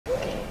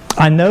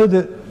I know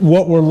that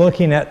what we're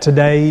looking at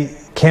today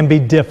can be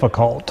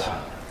difficult.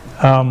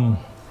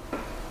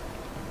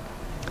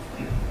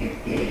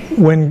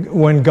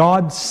 When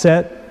God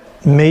set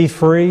me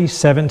free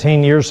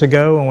 17 years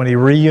ago, and when He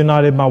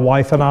reunited my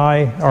wife and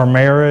I, our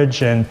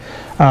marriage, and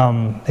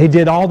He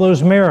did all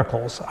those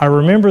miracles, I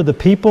remember the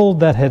people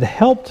that had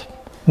helped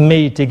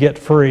me to get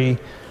free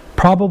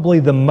probably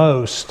the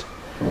most.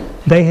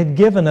 They had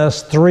given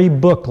us 3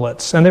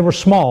 booklets, and they were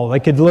small. They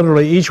could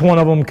literally, each one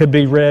of them could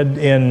be read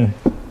in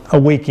a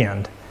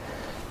weekend.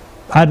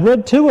 I'd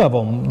read 2 of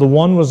them. The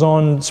one was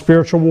on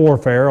spiritual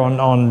warfare,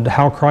 on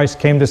how Christ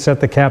came to set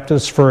the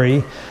captives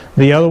free.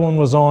 The other one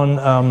was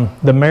on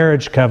the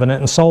marriage covenant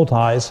and soul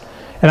ties.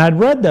 And I'd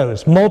read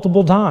those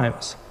multiple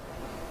times.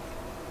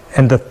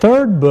 And the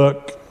 3rd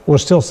book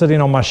was still sitting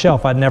on my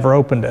shelf. I'd never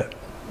opened it.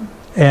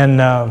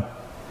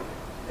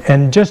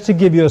 And just to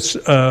give you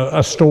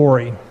a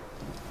story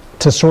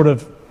to sort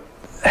of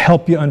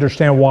help you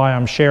understand why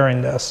I'm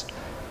sharing this.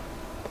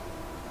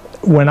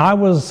 When I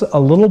was a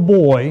little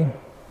boy,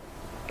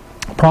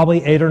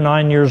 probably 8 or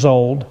 9 years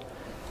old,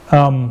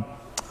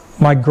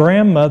 my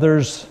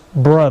grandmother's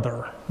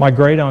brother, my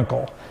great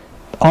uncle,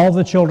 all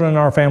the children in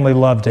our family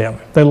loved him.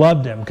 They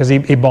loved him because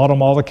he bought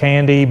them all the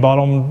candy, he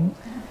bought them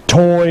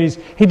toys.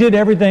 He did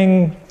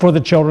everything for the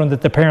children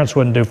that the parents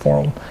wouldn't do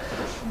for them.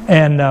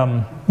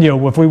 And you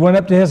know, if we went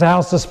up to his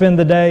house to spend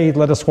the day, he'd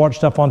let us watch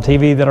stuff on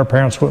TV that our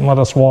parents wouldn't let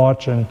us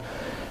watch. And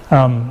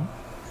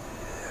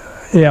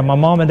yeah, my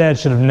mom and dad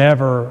should have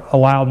never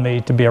allowed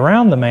me to be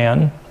around the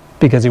man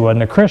because he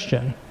wasn't a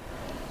Christian.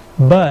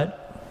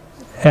 But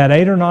at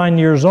 8 or 9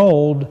 years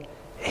old,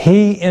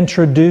 he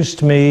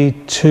introduced me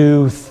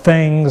to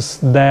things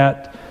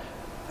that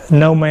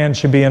no man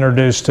should be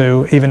introduced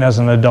to, even as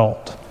an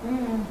adult.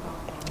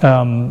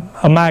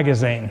 A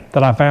magazine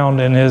that I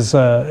found in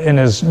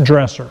his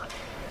dresser.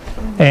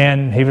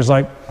 And he was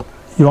like,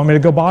 "You want me to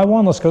go buy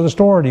one? Let's go to the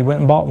store." And he went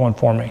and bought one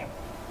for me.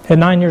 At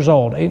 9 years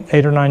old,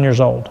 8 or 9 years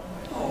old.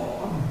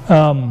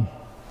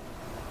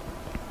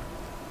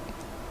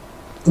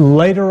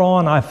 Later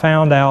on, I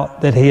found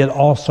out that he had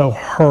also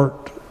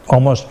hurt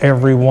almost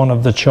every one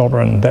of the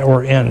children that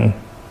were in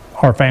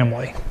our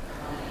family.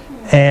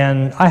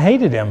 And I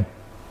hated him.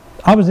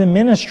 I was in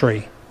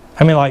ministry.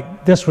 I mean,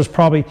 like, this was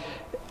probably,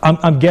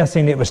 I'm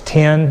guessing it was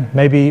 10,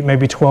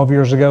 maybe 12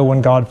 years ago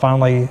when God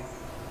finally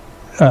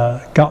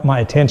got my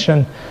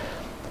attention.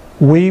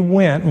 We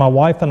went, my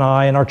wife and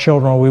I and our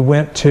children, we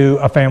went to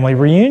a family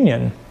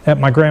reunion at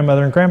my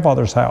grandmother and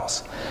grandfather's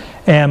house.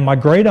 And my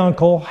great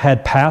uncle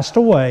had passed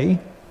away.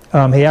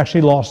 He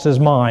actually lost his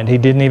mind. He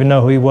didn't even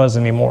know who he was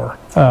anymore.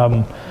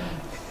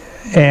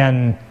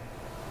 And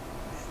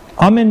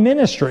I'm in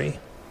ministry,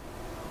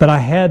 but I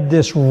had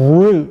this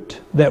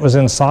root that was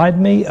inside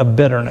me of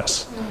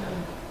bitterness.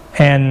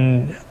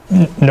 And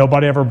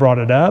nobody ever brought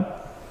it up.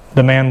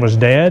 The man was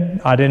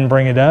dead. I didn't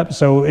bring it up,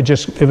 so it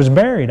was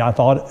buried. I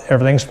thought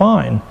everything's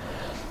fine.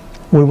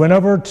 We went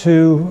over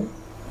to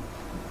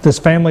this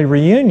family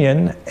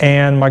reunion,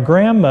 and my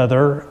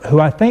grandmother,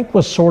 who I think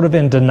was sort of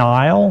in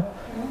denial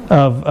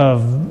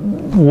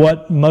of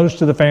what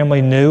most of the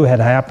family knew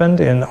had happened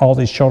in all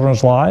these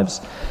children's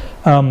lives,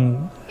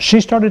 she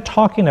started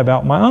talking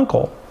about my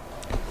uncle.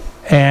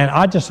 And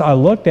I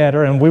looked at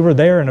her, and we were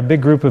there in a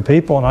big group of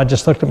people, and I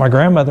just looked at my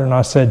grandmother and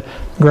I said,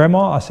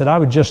 "Grandma," I said, "I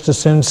would just as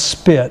soon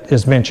spit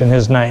as mention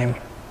his name."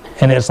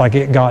 And it's like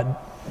it got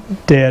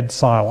dead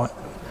silent.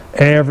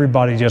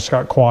 Everybody just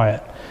got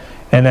quiet.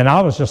 And then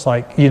I was just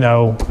like, you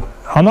know,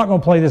 I'm not going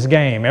to play this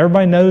game.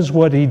 Everybody knows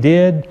what he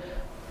did.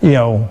 You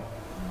know,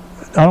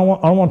 I don't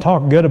want to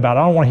talk good about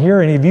it. I don't want to hear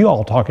any of you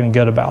all talking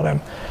good about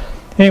him.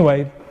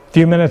 Anyway, a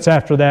few minutes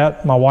after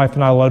that, my wife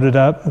and I loaded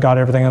up, got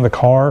everything in the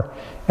car,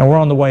 and we're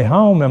on the way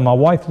home, and my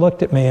wife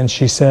looked at me and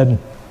she said,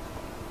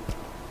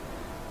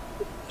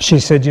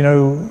 "You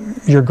know,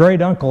 your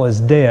great uncle is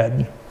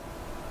dead,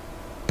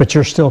 but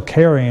you're still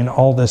carrying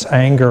all this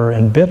anger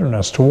and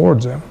bitterness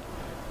towards him."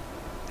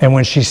 And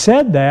when she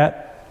said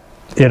that,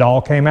 it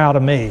all came out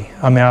of me.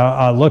 I mean,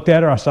 I looked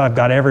at her, I said, "I've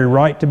got every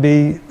right to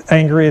be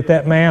angry at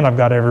that man. I've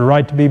got every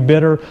right to be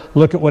bitter.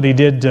 Look at what he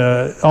did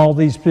to all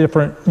these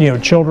different, you know,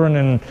 children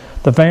in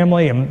the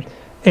family." And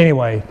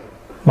anyway,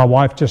 my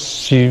wife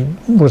she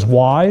was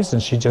wise,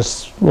 and she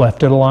just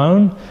left it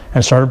alone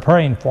and started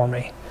praying for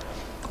me.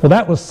 Well,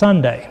 that was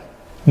Sunday.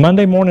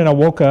 Monday morning I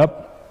woke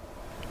up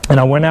and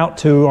I went out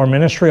to our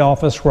ministry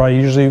office where I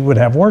usually would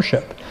have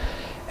worship.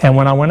 And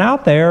when I went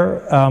out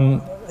there,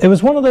 it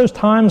was one of those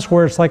times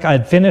where it's like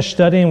I'd finished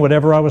studying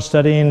whatever I was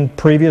studying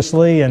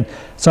previously, and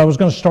so I was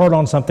going to start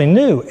on something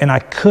new, and I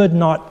could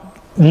not,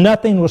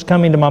 nothing was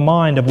coming to my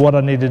mind of what I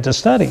needed to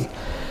study.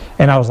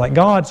 And I was like,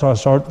 "God," so I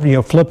started, you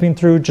know, flipping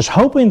through, just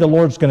hoping the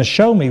Lord's going to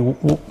show me,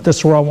 this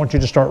is where I want you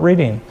to start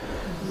reading.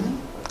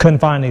 Couldn't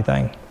find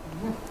anything.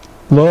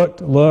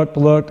 Looked.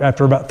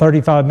 After about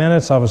 35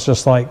 minutes, I was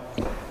just like,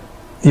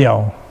 you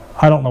know,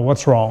 I don't know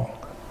what's wrong.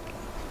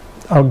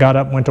 I got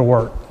up and went to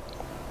work.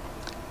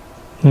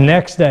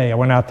 Next day, I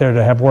went out there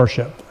to have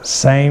worship.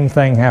 Same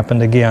thing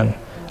happened again.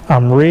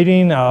 I'm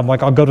reading, I'm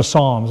like, I'll go to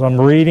Psalms. I'm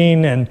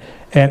reading, and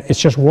And it's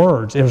just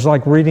words. It was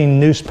like reading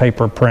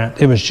newspaper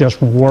print. It was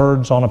just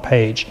words on a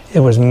page. It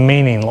was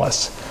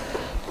meaningless.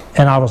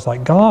 And I was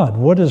like, God,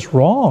 what is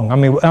wrong? I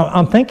mean,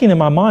 I'm thinking in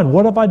my mind,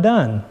 what have I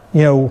done?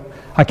 You know,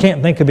 I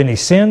can't think of any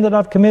sin that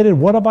I've committed.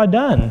 What have I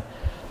done?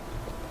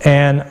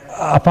 And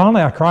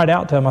finally I cried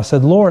out to him. I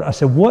said, Lord, I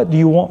said, what do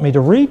you want me to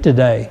read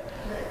today?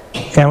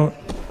 And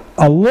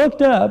I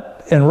looked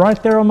up, and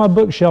right there on my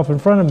bookshelf in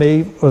front of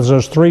me was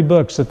those 3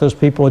 books that those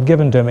people had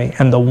given to me.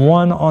 And the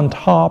one on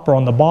top, or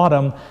on the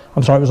bottom,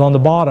 I'm sorry, it was on the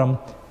bottom,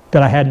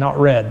 that I had not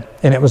read.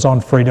 And it was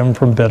on freedom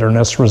from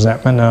bitterness,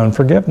 resentment, and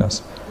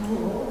unforgiveness.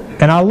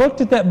 And I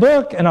looked at that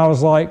book, and I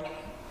was like,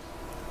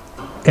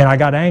 and I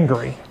got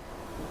angry.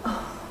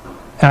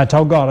 And I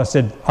told God, I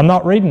said, I'm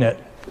not reading it.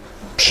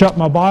 Shut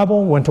my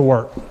Bible, went to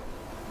work.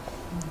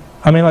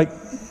 I mean, like,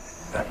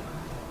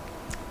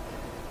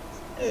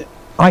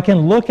 I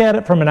can look at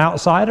it from an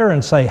outsider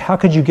and say, how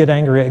could you get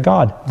angry at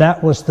God?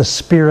 That was the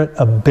spirit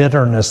of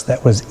bitterness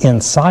that was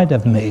inside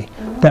of me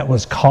that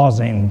was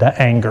causing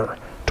the anger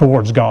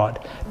towards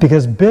God.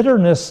 Because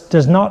bitterness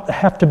does not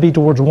have to be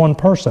towards one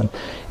person.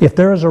 If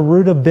there is a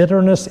root of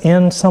bitterness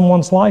in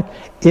someone's life,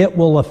 it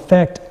will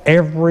affect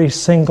every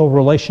single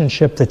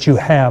relationship that you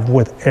have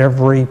with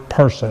every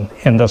person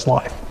in this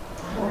life.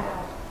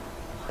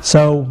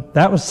 So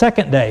that was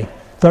second day.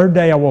 Third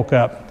day I woke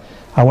up.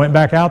 I went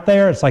back out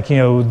there. It's like, you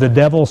know, the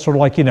devil sort of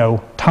like, you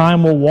know,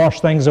 time will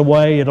wash things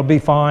away. It'll be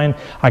fine.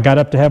 I got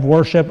up to have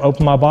worship,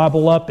 opened my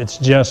Bible up. It's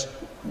just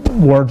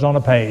words on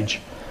a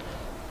page.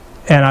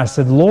 And I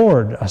said,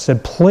 Lord, I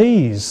said,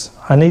 please,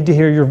 I need to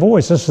hear your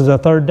voice. This is the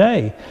third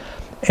day.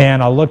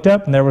 And I looked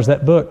up, and there was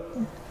that book.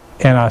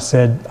 And I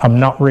said, I'm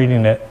not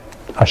reading it.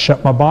 I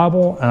shut my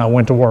Bible, and I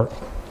went to work.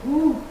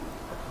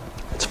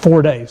 It's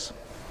 4 days.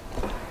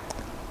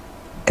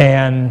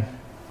 And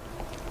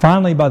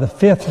finally, by the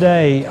 5th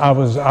day, I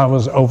was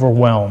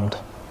overwhelmed.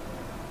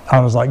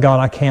 I was like, God,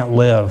 I can't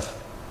live.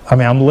 I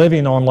mean, I'm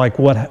living on like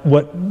what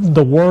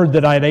the word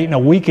that I'd eaten a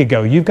week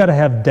ago. You've got to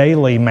have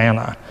daily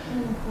manna.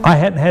 I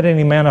hadn't had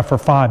any manna for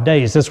 5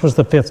 days. This was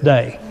the 5th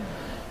day.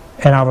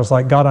 And I was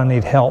like, God, I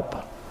need help.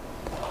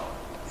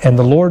 And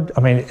the Lord,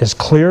 I mean, as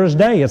clear as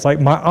day, it's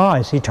like my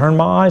eyes. He turned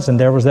my eyes, and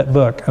there was that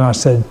book. And I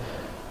said,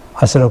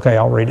 okay,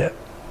 I'll read it.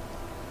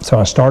 So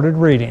I started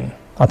reading.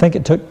 I think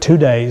it took 2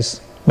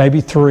 days,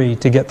 maybe 3,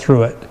 to get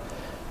through it.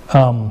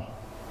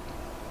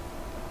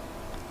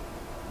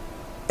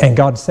 And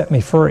God set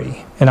me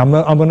free. And I'm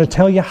going to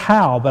tell you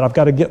how, but I've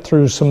got to get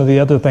through some of the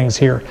other things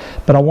here.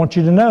 But I want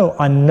you to know,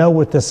 I know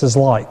what this is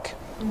like.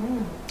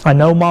 I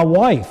know my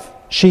wife.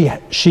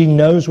 She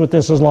knows what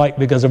this is like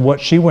because of what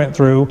she went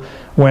through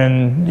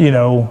when, you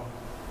know,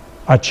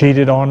 I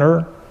cheated on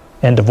her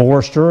and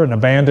divorced her and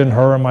abandoned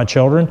her and my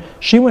children.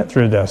 She went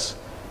through this.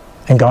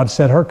 And God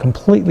set her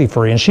completely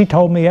free. And she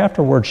told me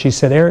afterwards, she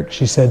said, Eric,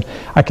 she said,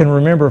 I can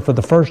remember for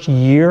the first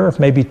year,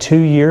 maybe 2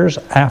 years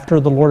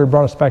after the Lord had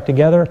brought us back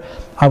together,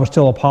 I was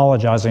still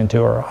apologizing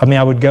to her. I mean,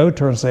 I would go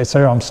to her and say,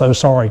 Sarah, I'm so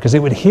sorry. Because it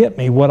would hit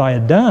me what I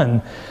had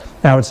done.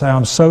 And I would say,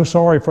 I'm so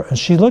sorry. And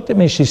she looked at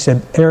me, she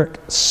said, Eric,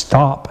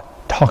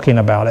 stop talking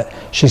about it.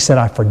 She said,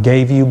 I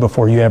forgave you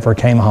before you ever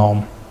came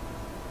home.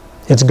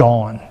 It's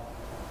gone.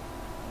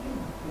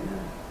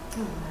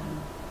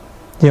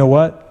 You know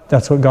what?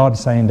 That's what God's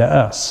saying to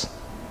us.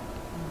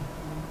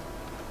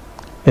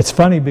 It's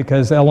funny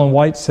because Ellen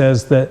White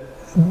says that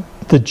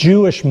the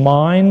Jewish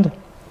mind,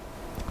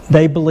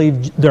 they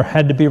believed there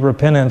had to be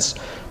repentance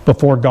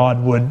before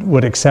God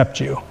would accept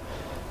you.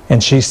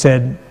 And she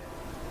said,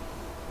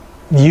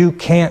 you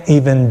can't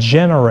even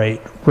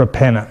generate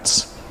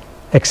repentance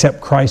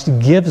except Christ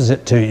gives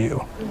it to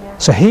you. Yeah.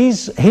 So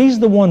He's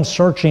the one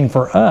searching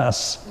for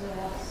us.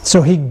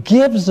 So He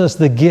gives us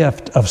the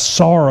gift of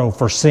sorrow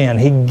for sin.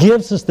 He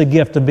gives us the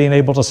gift of being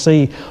able to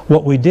see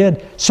what we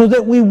did so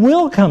that we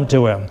will come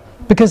to Him.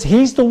 Because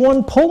He's the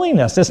one pulling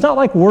us. It's not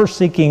like we're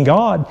seeking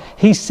God.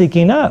 He's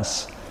seeking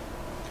us.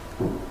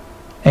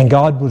 And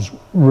God was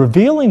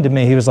revealing to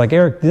me, He was like,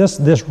 Eric, this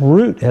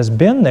root has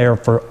been there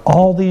for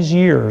all these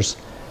years.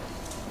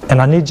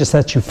 And I need to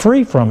set you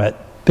free from it.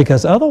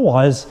 Because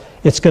otherwise,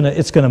 it's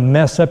gonna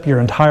mess up your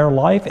entire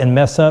life and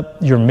mess up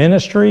your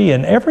ministry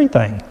and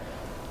everything.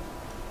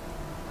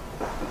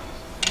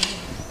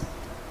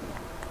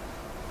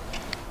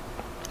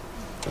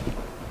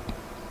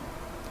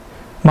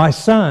 My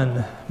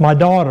son, my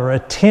daughter,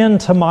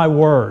 attend to my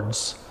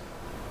words.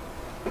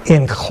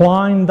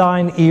 Incline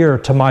thine ear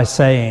to my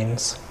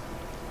sayings.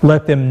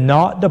 Let them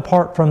not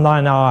depart from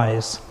thine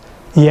eyes.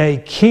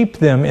 Yea, keep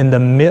them in the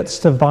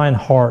midst of thine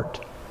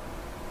heart.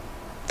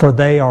 For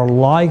they are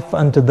life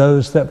unto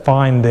those that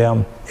find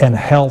them, and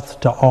health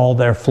to all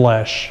their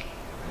flesh.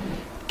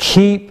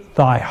 Keep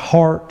thy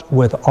heart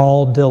with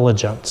all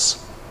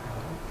diligence,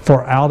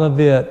 for out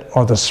of it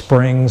are the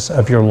springs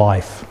of your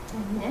life.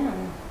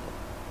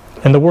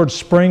 And the word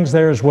springs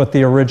there is what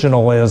the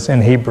original is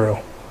in Hebrew.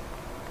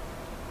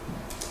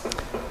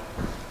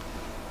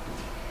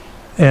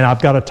 And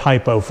I've got a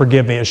typo,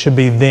 forgive me, it should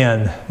be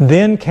then.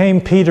 Then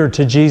came Peter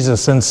to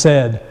Jesus and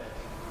said,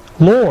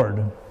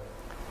 Lord,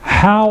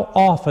 How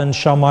often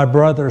shall my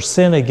brother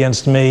sin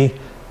against me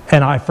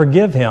and I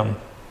forgive him?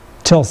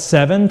 Till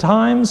 7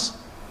 times?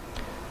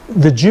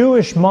 The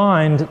Jewish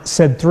mind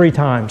said 3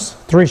 times.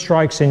 3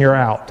 strikes and you're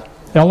out.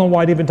 Ellen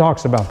White even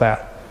talks about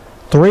that.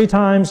 3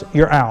 times,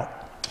 you're out.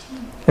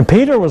 And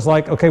Peter was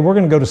like, okay, we're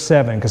going to go to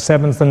 7 because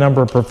 7's the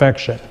number of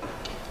perfection.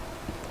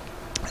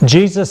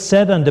 Jesus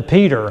said unto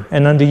Peter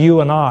and unto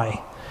you and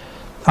I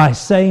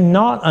say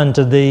not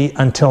unto thee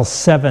until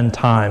 7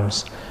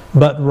 times,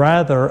 but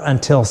rather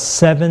until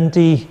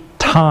 70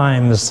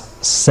 times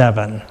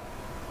 7.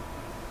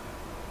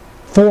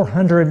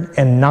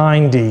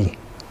 490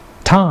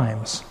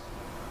 times.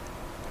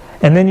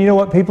 And then you know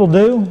what people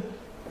do?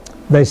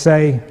 They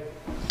say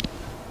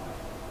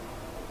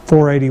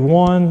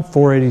 481,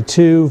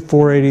 482,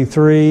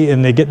 483,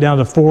 and they get down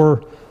to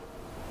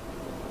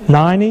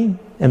 490,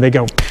 and they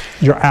go,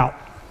 you're out.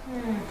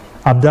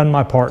 I've done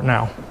my part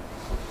now.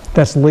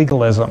 That's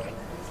legalism.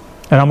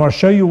 And I'm going to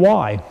show you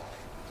why.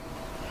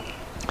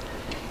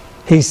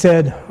 He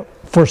said,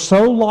 for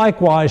so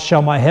likewise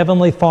shall my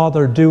heavenly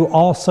Father do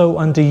also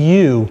unto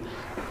you,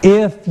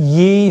 if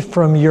ye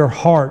from your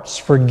hearts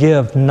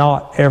forgive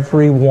not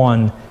every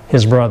one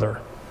his brother.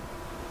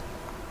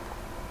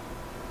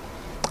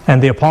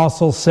 And the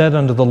apostles said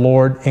unto the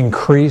Lord,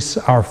 increase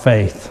our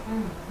faith.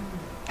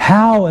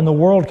 How in the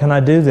world can I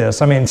do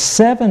this? I mean,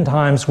 7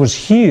 times was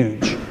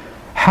huge.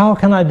 How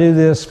can I do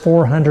this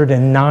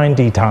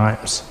 490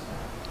 times?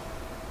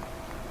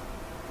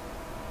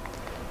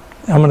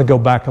 I'm going to go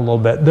back a little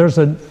bit.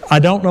 I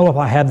don't know if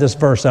I had this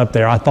verse up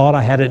there. I thought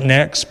I had it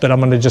next, but I'm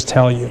going to just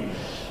tell you.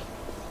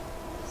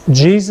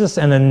 Jesus,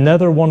 in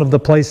another one of the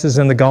places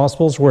in the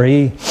Gospels where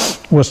he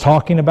was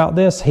talking about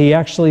this, he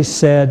actually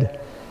said,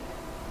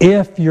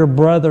 if your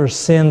brother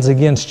sins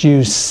against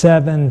you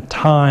 7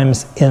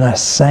 times in a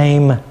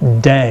same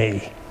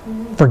day,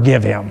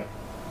 forgive him.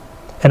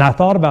 And I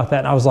thought about that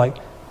and I was like,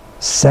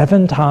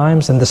 7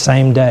 times in the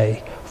same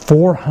day,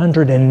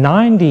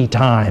 490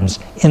 times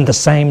in the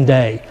same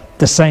day,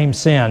 the same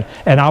sin.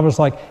 And I was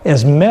like,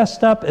 as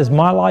messed up as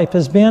my life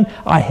has been,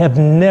 I have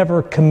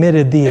never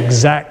committed the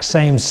exact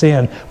same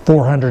sin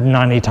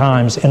 490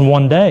 times in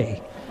one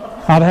day.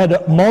 I've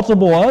had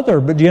multiple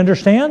other, but do you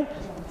understand?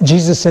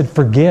 Jesus said,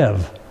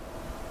 forgive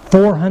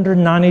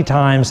 490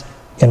 times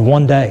in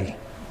one day.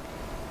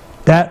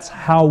 That's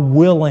how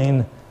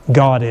willing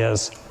God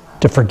is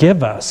to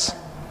forgive us.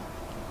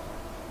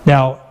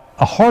 Now,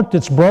 a heart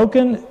that's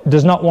broken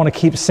does not want to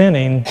keep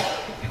sinning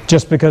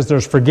just because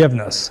there's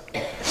forgiveness.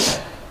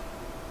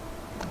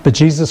 But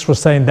Jesus was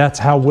saying that's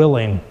how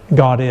willing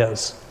God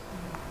is.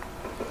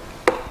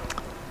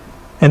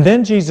 And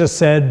then Jesus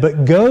said,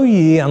 but go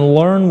ye and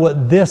learn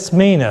what this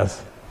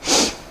meaneth.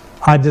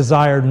 I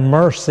desired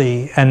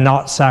mercy and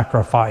not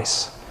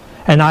sacrifice.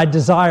 And I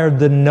desired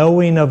the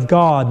knowing of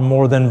God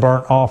more than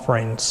burnt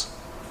offerings.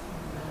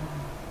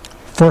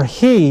 For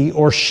he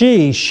or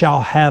she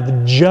shall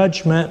have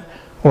judgment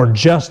or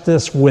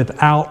justice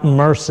without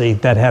mercy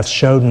that hath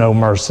showed no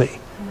mercy.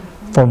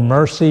 For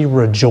mercy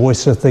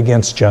rejoiceth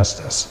against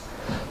justice.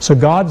 So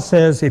God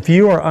says, if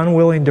you are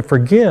unwilling to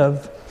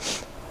forgive,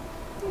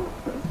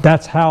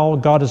 that's how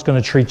God is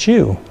going to treat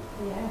you.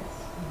 Yes.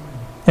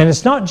 And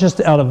it's not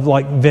just out of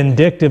like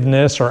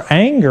vindictiveness or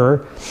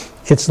anger.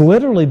 It's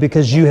literally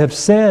because you have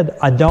said,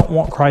 I don't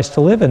want Christ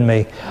to live in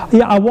me.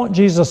 Yeah, I want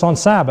Jesus on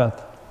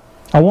Sabbath.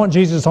 I want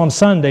Jesus on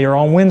Sunday or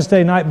on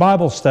Wednesday night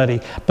Bible study,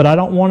 but I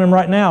don't want him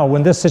right now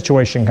when this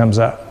situation comes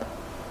up.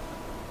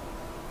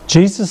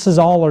 Jesus is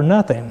all or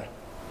nothing.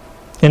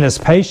 In his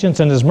patience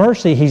and his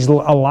mercy, he's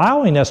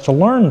allowing us to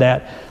learn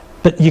that.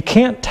 But you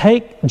can't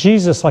take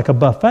Jesus like a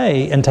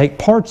buffet and take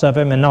parts of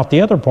him and not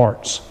the other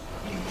parts.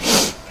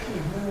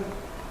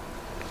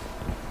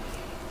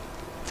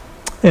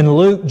 In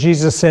Luke,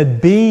 Jesus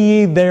said, be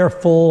ye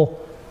therefore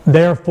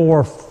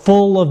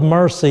full of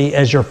mercy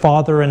as your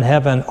Father in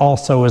heaven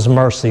also is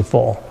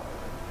merciful.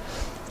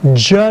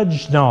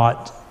 Judge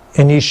not,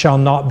 and ye shall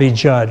not be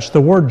judged.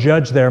 The word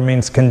judge there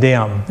means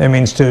condemn. It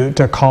means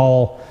to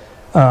call,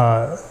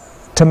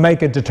 to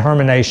make a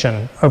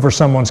determination over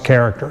someone's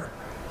character.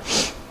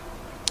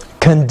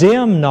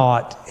 Condemn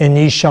not, and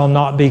ye shall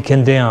not be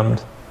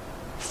condemned.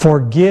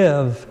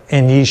 Forgive,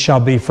 and ye shall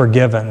be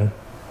forgiven.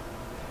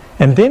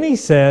 And then he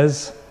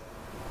says,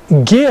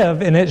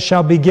 give, and it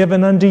shall be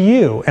given unto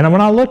you. And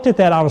when I looked at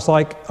that, I was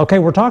like, okay,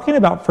 we're talking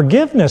about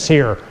forgiveness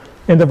here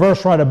in the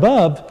verse right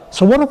above.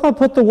 So what if I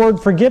put the word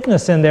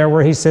forgiveness in there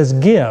where he says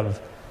give?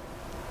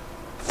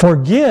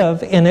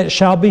 Forgive, and it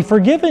shall be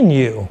forgiven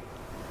you.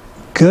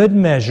 Good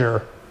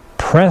measure,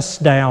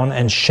 pressed down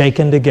and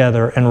shaken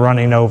together and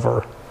running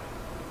over.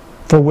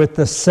 For with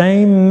the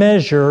same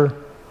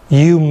measure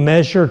you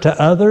measure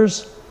to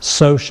others,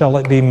 so shall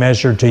it be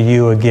measured to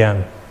you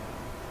again.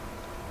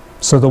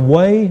 So the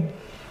way,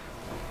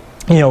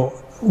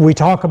 we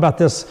talk about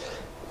this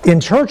in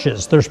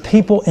churches. There's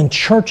people in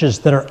churches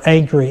that are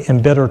angry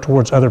and bitter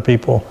towards other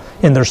people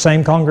in their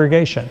same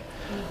congregation.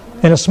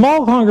 In a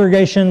small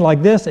congregation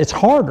like this, it's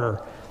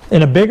harder.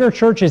 In a bigger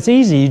church, it's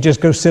easy. You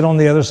just go sit on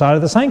the other side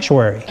of the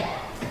sanctuary.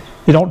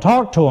 You don't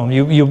talk to them.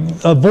 You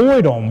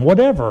avoid them,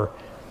 whatever.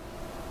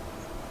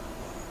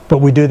 But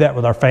we do that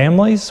with our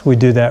families. We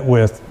do that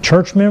with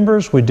church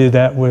members. We do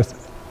that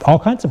with all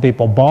kinds of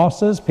people,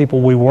 bosses, people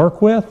we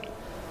work with.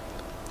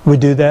 We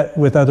do that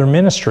with other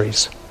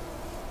ministries.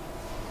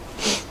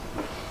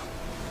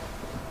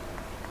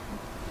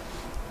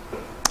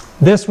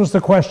 This was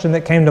the question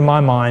that came to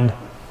my mind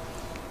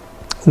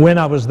when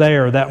I was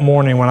there that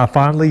morning, when I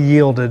finally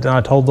yielded and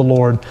I told the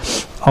Lord,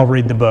 I'll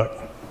read the book.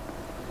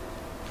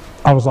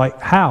 I was like,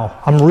 how?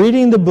 I'm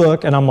reading the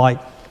book and I'm like,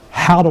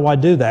 how do I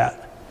do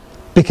that?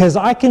 Because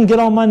I can get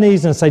on my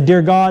knees and say,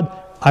 dear God,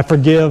 I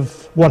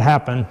forgive what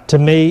happened to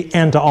me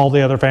and to all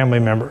the other family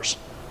members.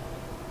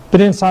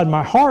 But inside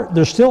my heart,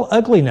 there's still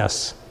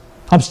ugliness.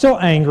 I'm still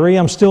angry.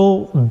 I'm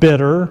still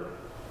bitter.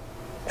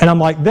 And I'm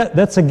like,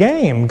 that's a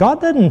game.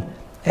 That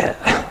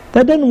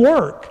doesn't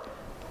work.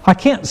 I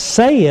can't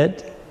say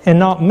it and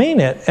not mean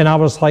it. And I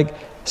was like,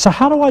 so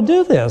how do I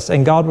do this?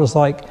 And God was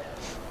like,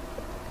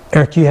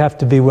 Eric, you have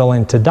to be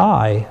willing to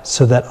die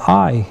so that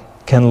I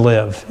can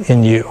live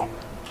in you.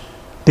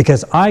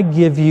 Because I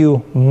give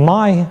you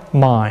my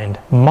mind,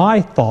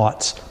 my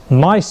thoughts,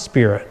 my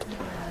spirit.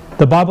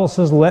 The Bible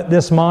says, let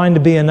this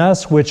mind be in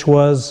us, which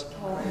was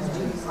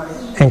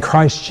in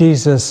Christ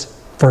Jesus,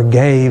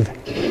 forgave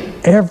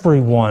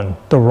everyone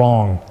the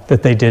wrong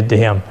that they did to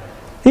him.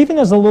 Even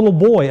as a little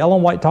boy,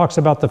 Ellen White talks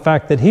about the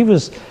fact that he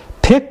was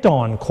picked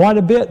on quite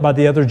a bit by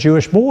the other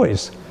Jewish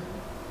boys.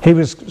 He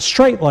was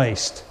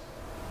straight-laced.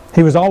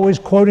 He was always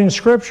quoting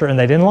Scripture, and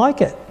they didn't like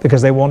it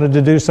because they wanted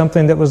to do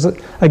something that was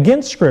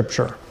against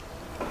Scripture.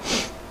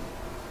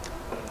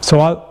 So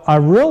I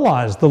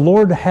realized the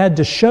Lord had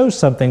to show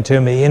something to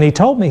me, and He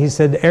told me, He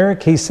said,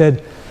 Eric, He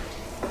said,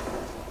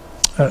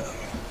 I'm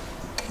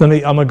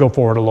going to go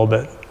forward a little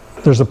bit.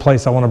 There's a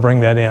place I want to bring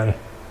that in.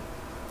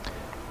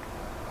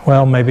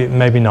 Well,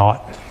 maybe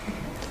not.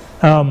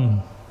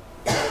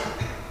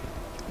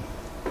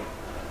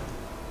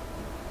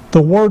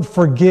 The word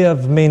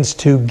forgive means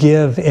to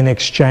give in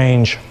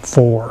exchange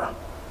for.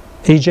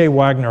 E.J.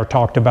 Wagner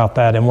talked about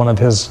that in one of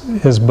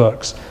his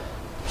books.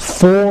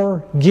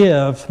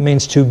 Forgive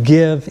means to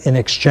give in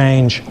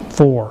exchange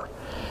for.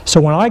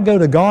 So when I go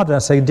to God and I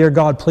say, dear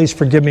God, please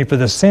forgive me for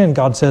this sin,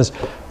 God says,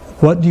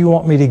 what do you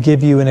want me to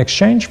give you in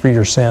exchange for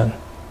your sin?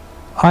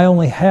 I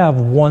only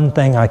have one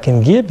thing I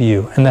can give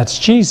you, and that's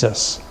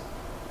Jesus.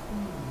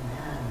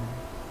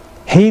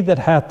 He that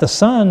hath the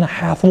Son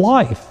hath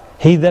life.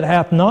 He that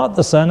hath not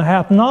the Son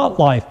hath not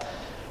life.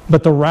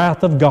 But the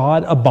wrath of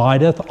God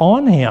abideth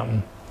on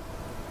him.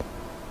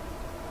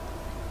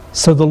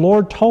 So the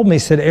Lord told me, He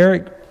said,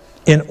 Eric,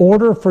 in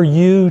order for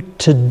you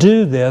to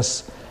do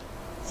this,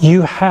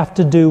 you have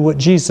to do what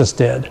Jesus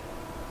did.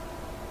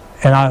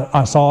 And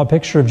I saw a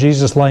picture of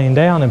Jesus laying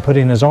down and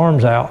putting His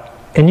arms out.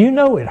 And you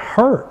know it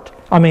hurt.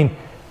 I mean,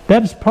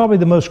 that's probably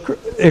the most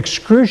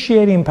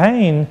excruciating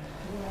pain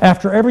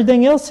after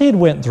everything else He had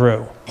went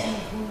through.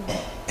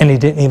 And He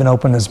didn't even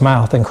open His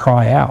mouth and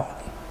cry out.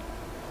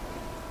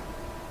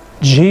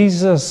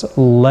 Jesus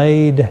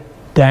laid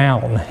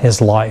down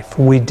His life.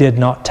 We did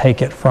not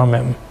take it from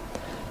Him.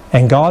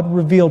 And God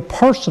revealed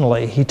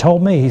personally, He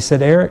told me, He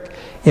said, Eric,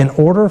 in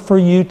order for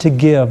you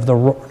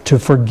to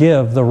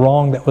forgive the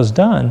wrong that was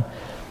done,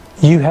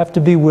 you have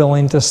to be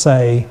willing to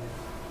say,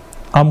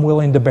 I'm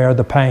willing to bear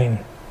the pain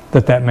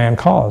that man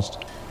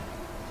caused.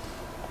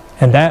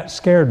 And that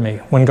scared me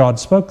when God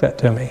spoke that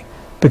to me.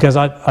 Because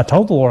I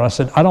told the Lord, I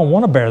said, I don't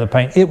want to bear the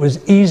pain. It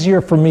was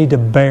easier for me to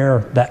bear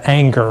the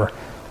anger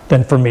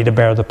than for me to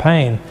bear the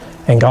pain.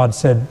 And God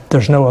said,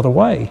 there's no other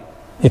way.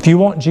 If you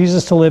want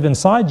Jesus to live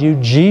inside you,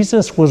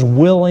 Jesus was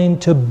willing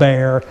to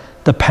bear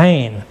the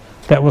pain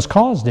that was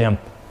caused Him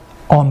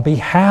on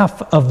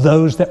behalf of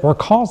those that were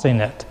causing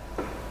it.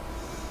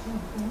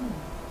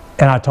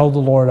 And I told the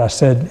Lord, I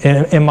said,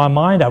 in my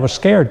mind I was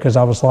scared because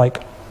I was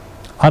like,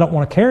 I don't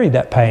want to carry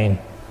that pain.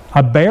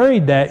 I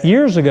buried that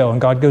years ago.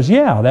 And God goes,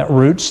 yeah, that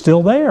root's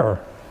still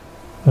there.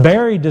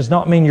 Buried does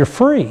not mean you're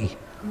free.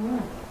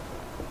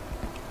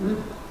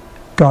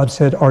 God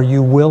said, are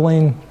you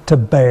willing to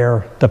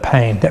bear the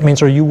pain? That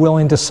means, are you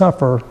willing to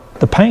suffer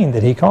the pain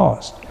that He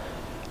caused?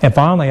 And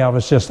finally, I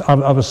was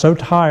so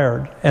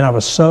tired, and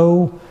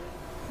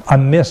I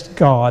missed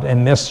God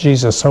and missed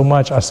Jesus so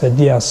much. I said,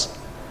 yes.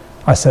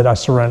 I said, I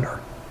surrender.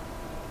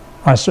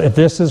 If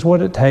this is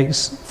what it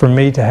takes for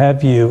me to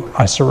have you,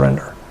 I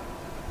surrender.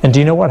 And do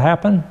you know what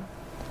happened?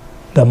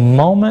 The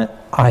moment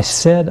I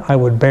said I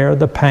would bear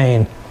the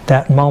pain,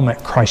 that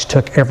moment Christ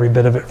took every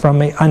bit of it from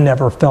me. I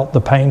never felt the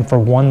pain for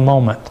one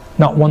moment.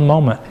 Not one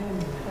moment.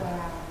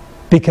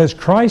 Because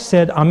Christ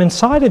said, I'm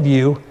inside of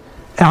you.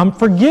 I'm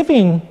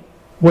forgiving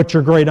what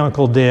your great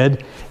uncle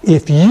did.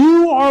 If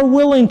you are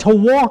willing to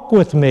walk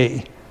with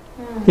me,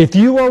 if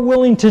you are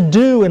willing to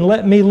do and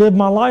let me live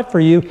my life for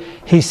you,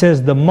 He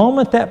says, the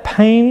moment that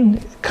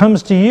pain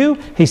comes to you,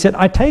 He said,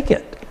 I take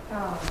it.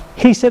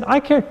 He said, I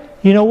care.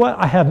 You know what?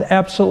 I have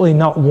absolutely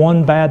not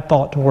one bad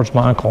thought towards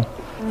my uncle.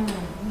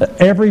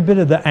 Every bit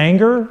of the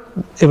anger,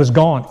 it was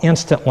gone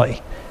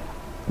instantly.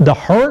 The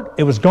hurt,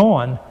 it was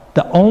gone.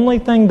 The only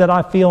thing that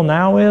I feel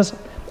now is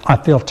I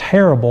feel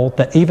terrible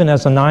that even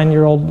as a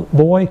 9-year-old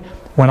boy,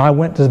 when I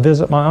went to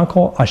visit my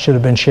uncle, I should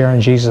have been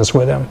sharing Jesus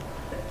with him.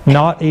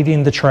 Not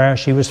eating the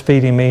trash he was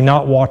feeding me,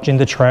 not watching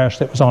the trash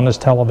that was on his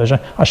television.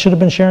 I should have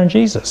been sharing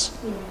Jesus.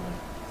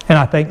 And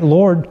I think,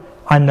 Lord,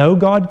 I know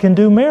God can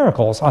do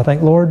miracles. I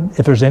think, Lord,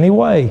 if there's any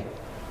way,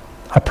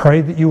 I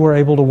pray that you were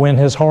able to win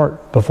his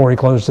heart before he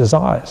closed his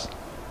eyes.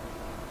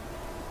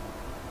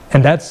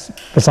 And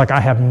it's like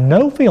I have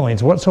no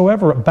feelings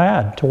whatsoever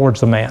bad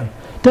towards the man.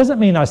 Doesn't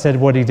mean I said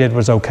what he did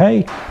was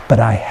okay, but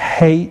I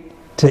hate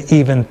to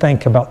even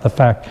think about the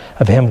fact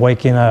of him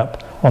waking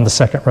up on the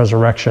second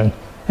resurrection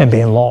and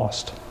being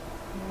lost.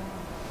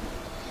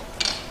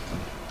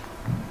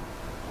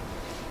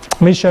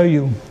 Let me show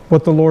you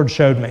what the Lord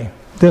showed me.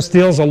 This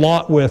deals a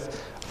lot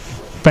with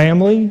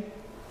family,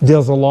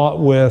 deals a lot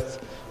with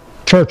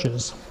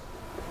churches.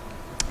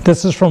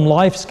 This is from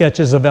Life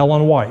Sketches of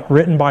Ellen White,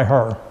 written by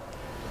her.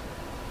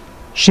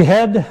 She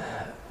had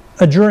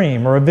a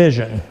dream or a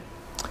vision.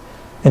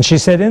 And she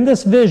said, in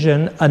this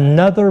vision,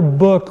 another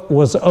book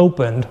was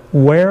opened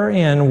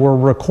wherein were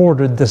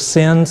recorded the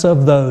sins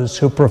of those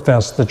who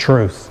profess the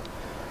truth.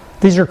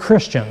 These are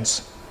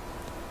Christians.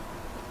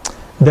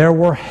 There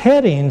were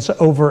headings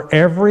over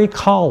every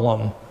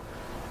column,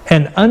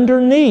 and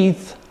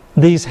underneath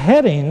these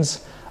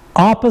headings,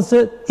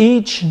 opposite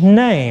each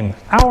name,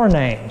 our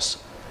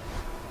names,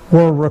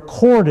 were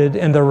recorded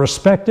in their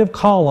respective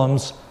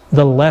columns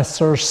the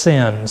lesser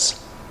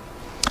sins.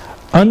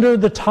 Under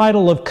the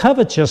title of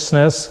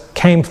covetousness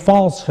came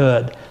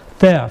falsehood,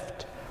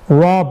 theft,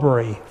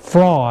 robbery,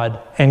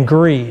 fraud, and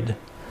greed.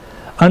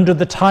 Under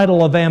the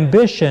title of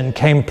ambition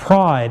came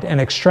pride and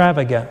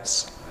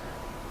extravagance.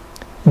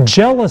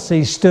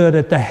 Jealousy stood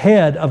at the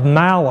head of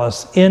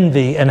malice,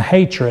 envy, and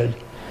hatred.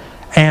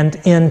 And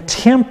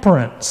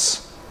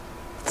intemperance,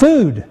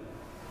 food.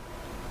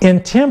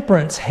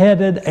 Intemperance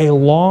headed a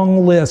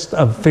long list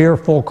of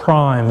fearful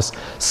crimes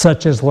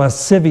such as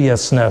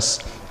lasciviousness,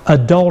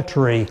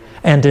 adultery,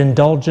 and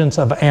indulgence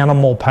of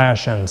animal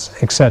passions,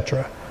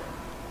 etc.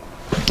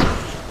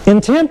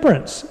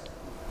 Intemperance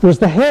was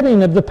the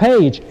heading of the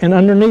page, and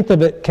underneath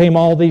of it came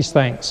all these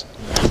things.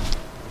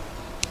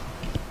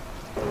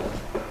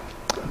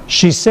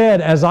 She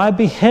said, as I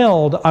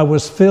beheld, I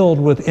was filled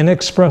with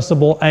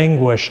inexpressible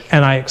anguish,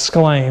 and I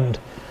exclaimed,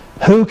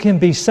 who can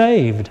be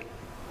saved?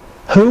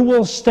 Who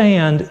will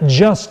stand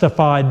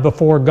justified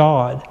before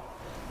God?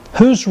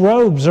 Whose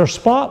robes are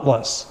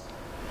spotless?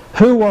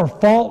 Who are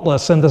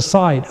faultless in the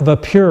sight of a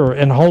pure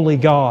and holy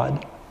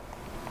God?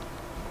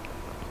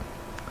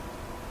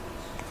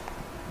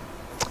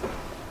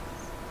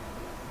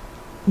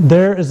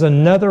 There is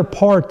another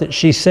part that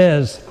she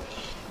says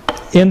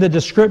in the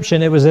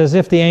description. It was as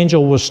if the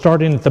angel was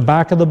starting at the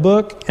back of the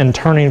book and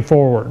turning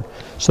forward.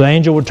 So the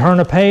angel would turn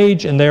a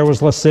page and there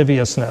was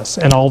lasciviousness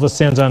and all the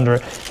sins under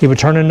it. He would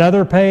turn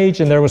another page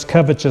and there was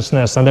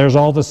covetousness and there's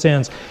all the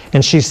sins.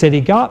 And she said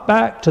he got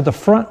back to the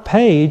front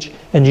page,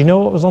 and you know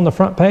what was on the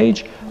front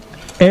page?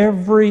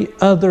 Every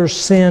other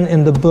sin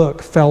in the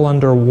book fell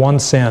under one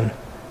sin.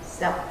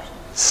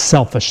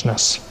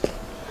 Selfishness.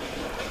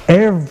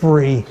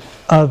 Every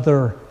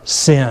other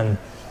sin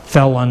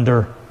fell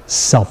under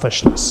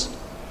selfishness.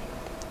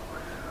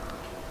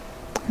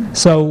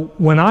 So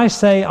when I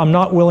say I'm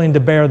not willing to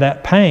bear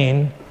that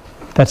pain,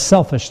 that's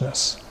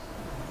selfishness.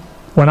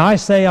 When I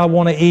say I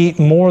want to eat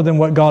more than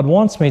what God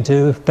wants me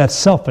to, that's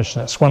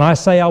selfishness. When I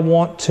say I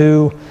want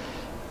to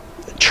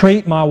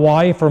treat my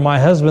wife or my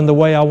husband the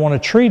way I want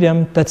to treat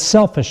him, that's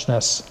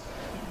selfishness.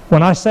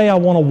 When I say I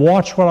want to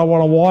watch what I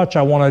want to watch,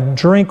 I want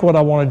to drink what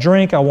I want to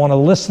drink, I want to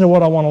listen to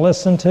what I want to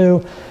listen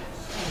to,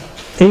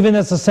 even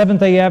as a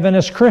Seventh-day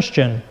Adventist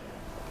Christian,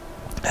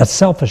 that's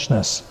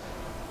selfishness.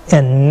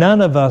 And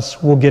none of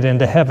us will get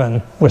into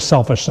heaven with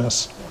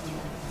selfishness.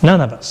 None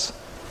of us.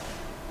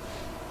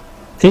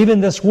 Even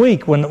this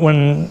week, when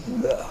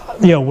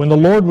the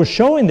Lord was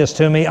showing this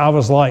to me, I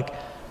was like,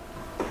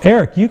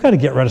 Eric, you've got to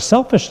get rid of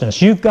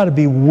selfishness. You've got to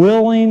be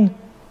willing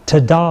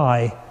to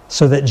die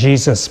so that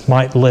Jesus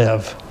might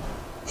live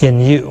in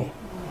you.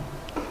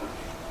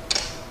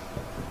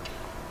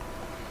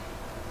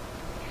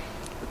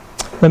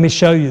 Let me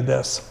show you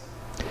this.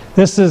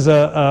 This is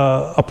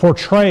a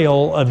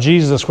portrayal of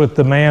Jesus with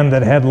the man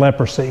that had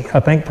leprosy. I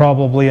think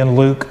probably in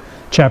Luke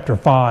chapter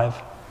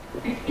 5.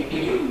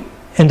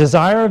 In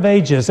Desire of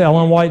Ages,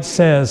 Ellen White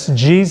says,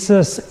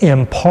 Jesus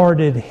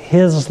imparted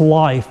his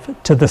life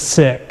to the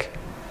sick,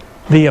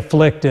 the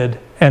afflicted,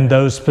 and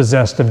those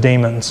possessed of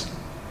demons.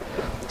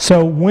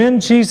 So when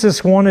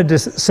Jesus wanted to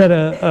set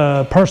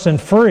a person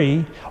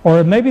free,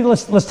 or maybe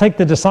let's take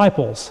the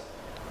disciples.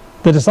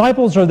 The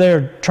disciples are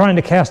there trying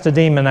to cast a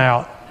demon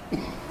out,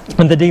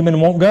 and the demon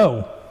won't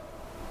go,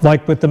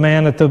 like with the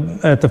man at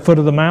the foot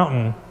of the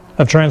mountain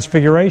of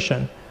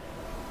Transfiguration.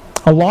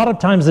 A lot of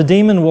times the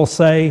demon will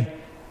say,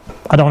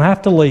 I don't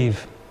have to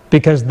leave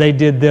because they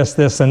did this,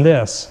 this, and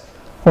this.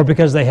 or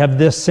because they have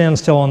this sin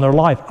still in their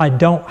life. I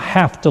don't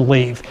have to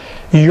leave.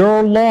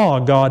 Your law,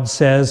 God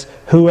says,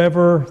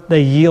 whoever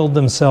they yield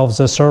themselves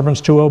as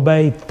servants to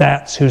obey,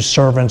 that's whose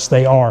servants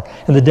they are.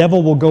 And the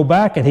devil will go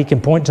back and he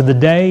can point to the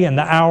day and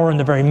the hour and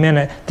the very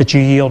minute that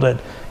you yielded.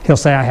 He'll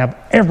say, I have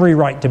every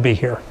right to be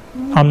here.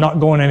 I'm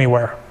not going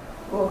anywhere.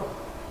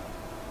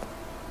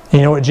 You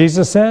know what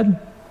Jesus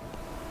said?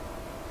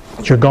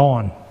 You're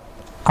gone.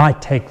 I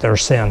take their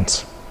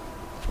sins.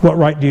 What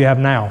right do you have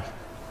now?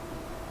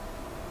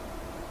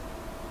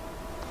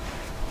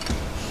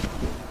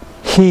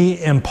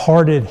 He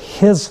imparted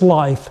His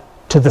life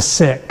to the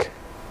sick,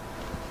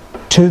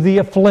 to the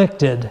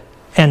afflicted,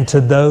 and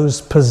to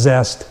those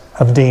possessed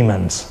of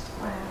demons.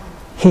 Wow.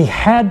 He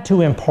had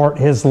to impart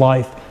His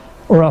life,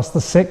 or else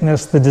the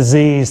sickness, the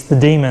disease, the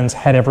demons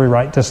had every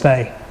right to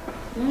stay.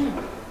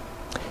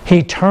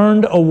 He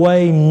turned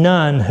away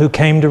none who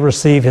came to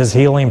receive His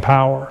healing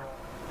power.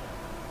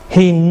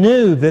 He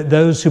knew that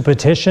those who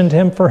petitioned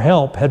Him for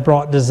help had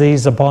brought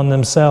disease upon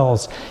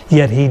themselves,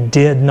 yet He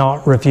did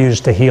not refuse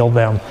to heal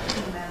them.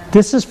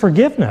 This is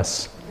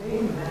forgiveness.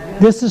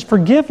 This is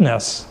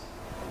forgiveness.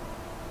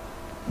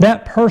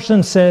 That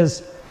person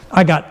says,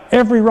 I got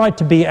every right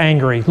to be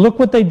angry. Look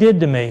what they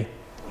did to me.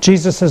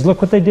 Jesus says, look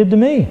what they did to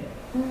me.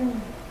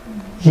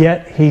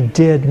 Yet He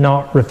did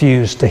not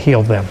refuse to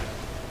heal them.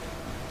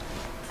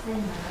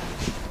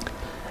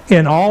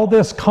 In all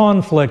this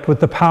conflict with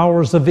the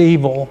powers of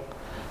evil,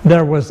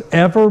 there was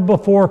ever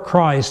before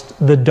Christ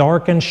the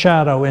darkened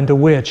shadow into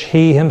which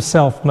He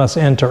Himself must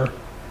enter.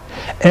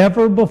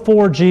 Ever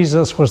before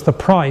Jesus was the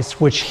price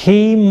which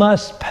He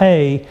must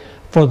pay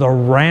for the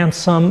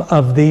ransom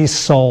of these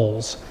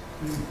souls.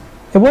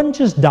 It wasn't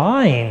just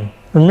dying.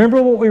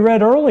 Remember what we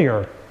read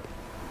earlier.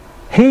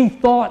 He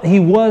thought He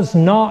was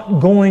not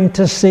going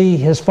to see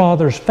His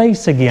Father's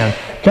face again.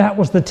 That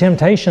was the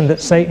temptation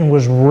that Satan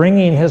was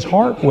wringing his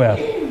heart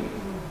with.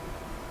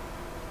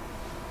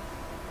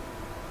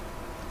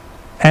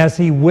 As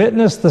He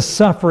witnessed the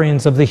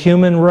sufferings of the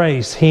human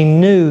race, He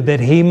knew that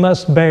He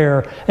must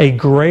bear a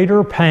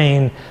greater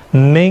pain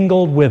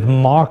mingled with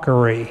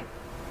mockery,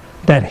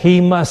 that He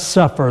must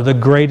suffer the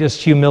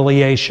greatest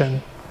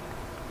humiliation.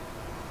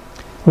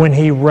 When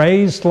He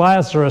raised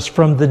Lazarus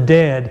from the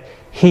dead,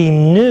 He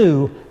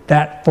knew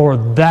that for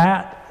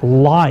that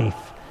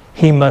life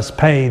He must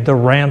pay the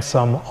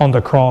ransom on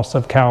the cross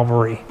of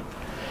Calvary.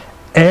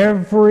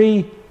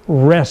 Every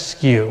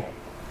rescue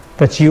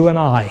that's you and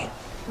I,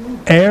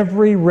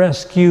 every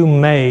rescue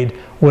made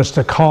was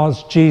to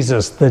cause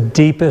Jesus the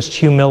deepest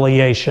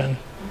humiliation.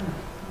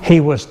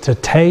 He was to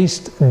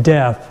taste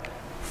death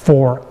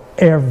for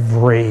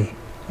every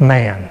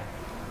man.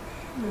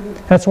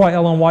 That's why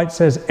Ellen White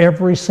says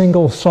every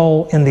single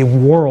soul in the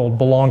world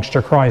belongs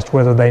to Christ,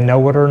 whether they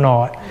know it or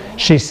not.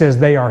 She says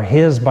they are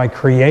His by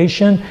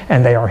creation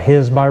and they are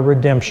His by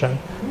redemption.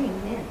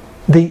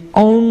 The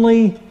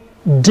only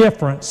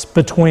difference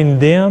between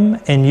them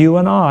and you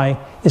and I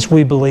is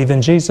we believe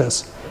in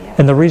Jesus.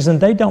 And the reason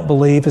they don't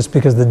believe is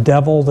because the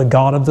devil, the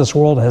god of this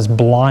world, has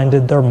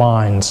blinded their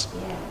minds.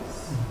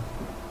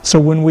 So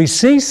when we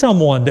see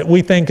someone that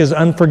we think is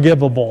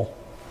unforgivable,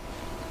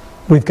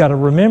 we've got to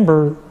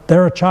remember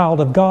they're a child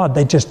of God.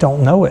 They just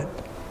don't know it.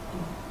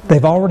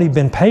 They've already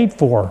been paid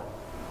for.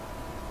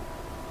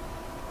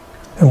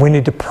 And we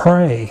need to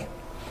pray.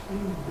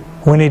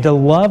 We need to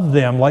love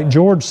them, like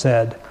George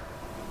said.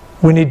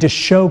 We need to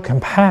show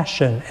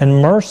compassion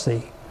and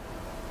mercy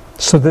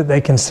so that they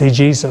can see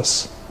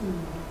Jesus.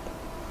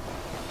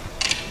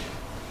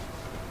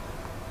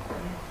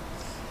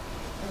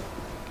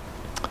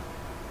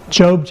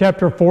 Job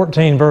chapter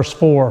 14, verse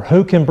 4.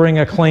 Who can bring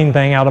a clean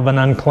thing out of an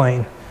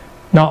unclean?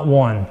 Not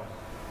one.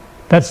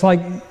 That's like,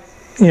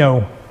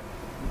 God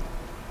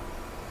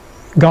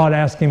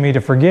asking me to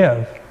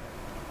forgive.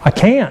 I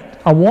can't.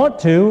 I want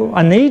to.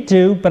 I need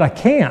to, but I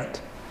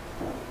can't.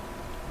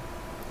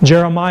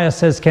 Jeremiah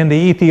says, can the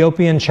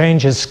Ethiopian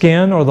change his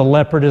skin or the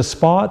leopard his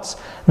spots?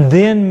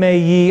 Then may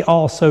ye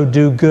also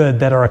do good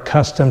that are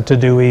accustomed to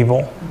do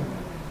evil.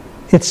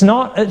 It's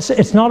not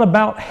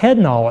about head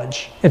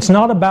knowledge. It's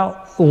not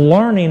about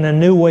learning a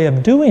new way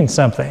of doing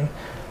something.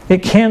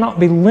 It cannot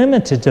be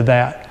limited to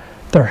that.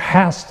 There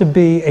has to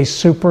be a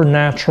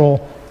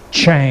supernatural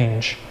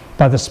change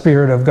by the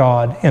Spirit of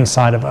God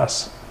inside of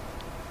us.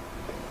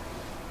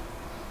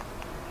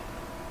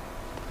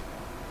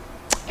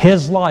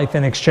 His life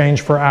in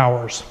exchange for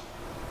ours.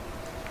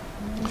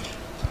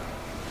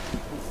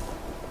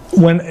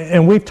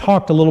 And we've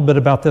talked a little bit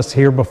about this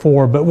here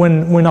before, but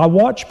when I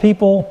watch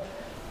people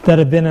that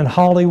have been in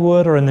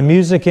Hollywood or in the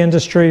music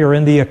industry or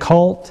in the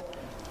occult,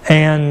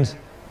 and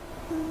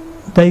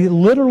they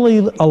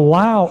literally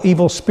allow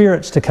evil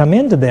spirits to come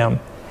into them.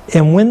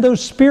 And when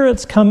those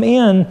spirits come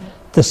in,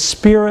 the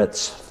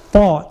spirit's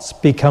thoughts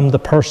become the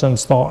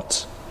person's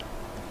thoughts.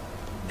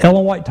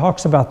 Ellen White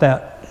talks about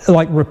that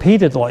like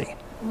repeatedly.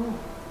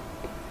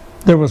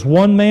 There was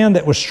one man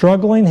that was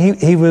struggling.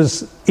 He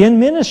was in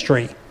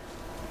ministry.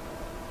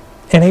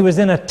 And he was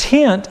in a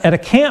tent at a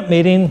camp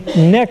meeting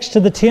next to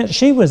the tent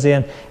she was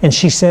in. And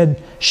she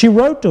said, she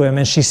wrote to him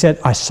and she said,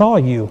 I saw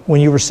you when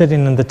you were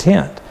sitting in the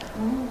tent.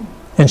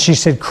 And she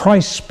said,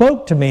 Christ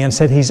spoke to me and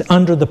said he's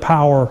under the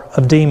power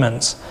of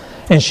demons.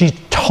 And she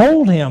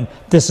told him,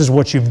 this is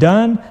what you've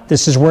done,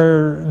 this is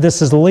where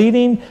this is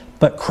leading,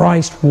 but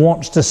Christ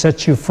wants to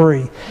set you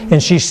free.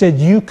 And she said,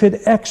 you could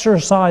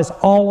exercise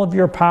all of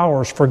your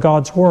powers for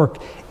God's work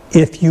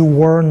if you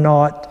were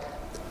not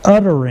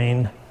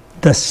uttering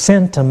the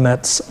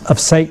sentiments of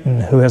Satan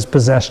who has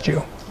possessed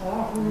you.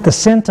 The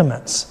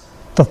sentiments,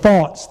 the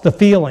thoughts, the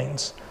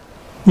feelings.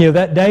 You know,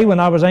 that day when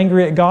I was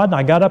angry at God and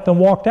I got up and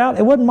walked out,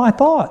 it wasn't my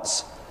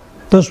thoughts.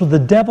 Those were the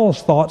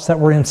devil's thoughts that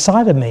were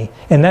inside of me.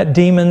 And that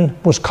demon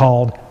was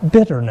called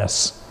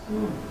bitterness.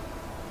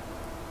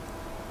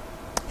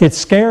 It's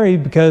scary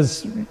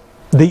because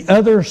the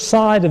other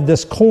side of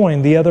this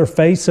coin, the other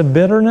face of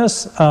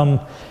bitterness,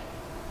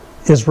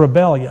 is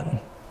rebellion.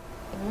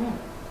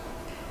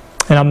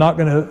 And I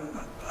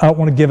don't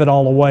want to give it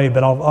all away,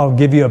 but I'll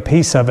give you a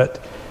piece of it.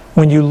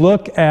 When you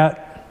look at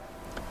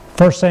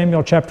 1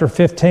 Samuel chapter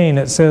 15,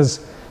 it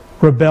says,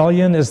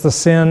 rebellion is the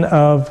sin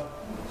of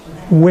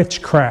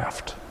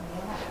witchcraft.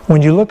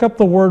 When you look up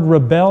the word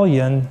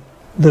rebellion,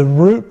 the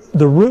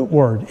root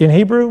word in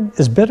Hebrew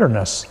is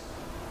bitterness.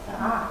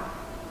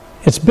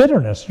 It's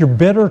bitterness. You're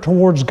bitter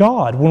towards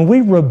God. When we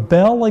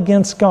rebel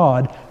against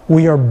God,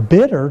 we are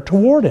bitter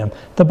toward Him.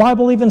 The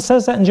Bible even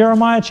says that in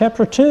Jeremiah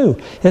chapter 2.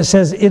 It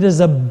says, it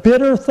is a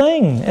bitter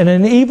thing and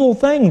an evil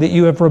thing that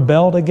you have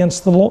rebelled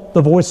against the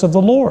voice of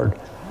the Lord.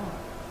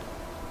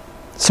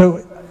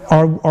 So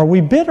are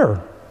we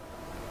bitter?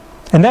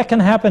 And that can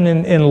happen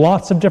in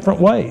lots of different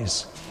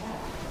ways.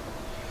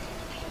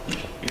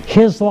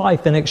 His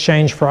life in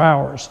exchange for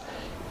ours.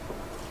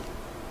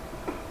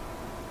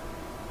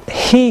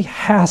 He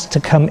has to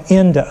come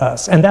into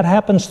us, and that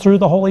happens through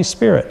the Holy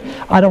Spirit.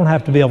 I don't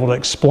have to be able to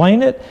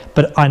explain it,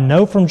 but I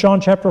know from John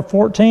chapter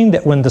 14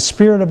 that when the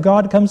Spirit of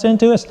God comes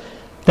into us,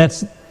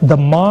 that's the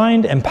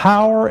mind and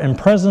power and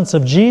presence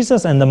of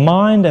Jesus and the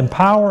mind and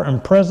power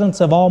and presence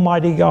of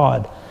Almighty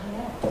God.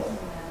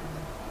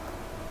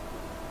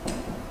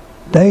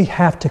 They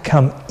have to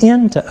come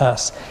into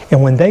us,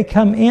 and when they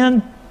come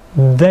in,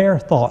 their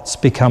thoughts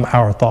become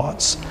our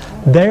thoughts.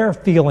 Their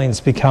feelings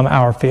become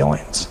our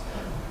feelings.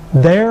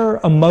 Their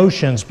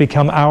emotions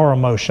become our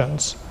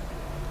emotions.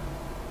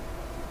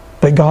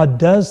 But God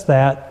does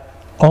that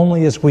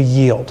only as we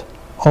yield,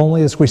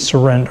 only as we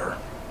surrender,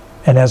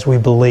 and as we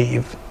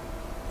believe.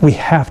 We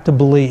have to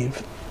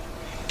believe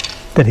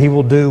that He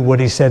will do what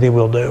He said He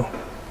will do.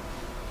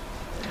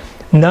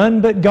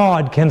 None but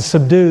God can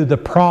subdue the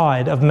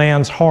pride of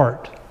man's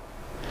heart.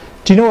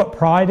 Do you know what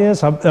pride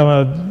is? I'm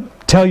going to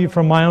tell you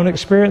from my own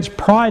experience.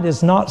 Pride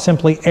is not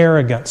simply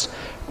arrogance.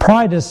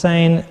 Pride is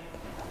saying,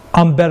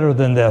 I'm better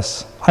than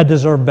this. I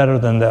deserve better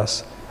than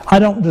this. I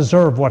don't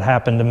deserve what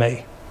happened to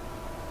me.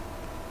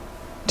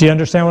 Do you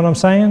understand what I'm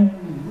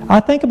saying? I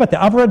think about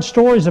that. I've read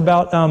stories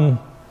about,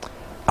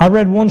 I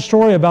read one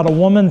story about a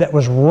woman that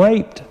was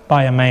raped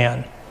by a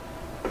man.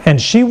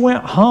 And she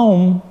went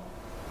home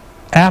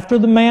after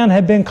the man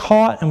had been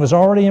caught and was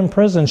already in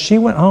prison. She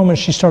went home and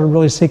she started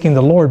really seeking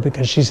the Lord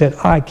because she said,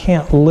 I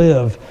can't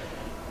live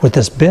with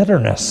this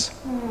bitterness.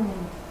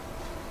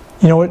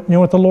 You know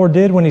what the Lord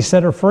did when He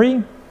set her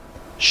free?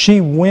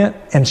 She went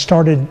and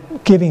started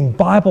giving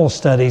Bible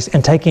studies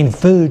and taking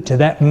food to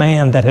that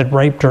man that had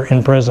raped her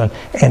in prison.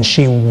 And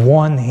she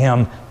won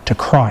him to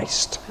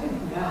Christ.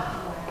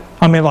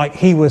 I mean, like,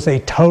 he was a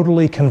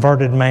totally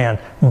converted man,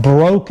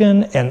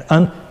 broken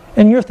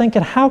and you're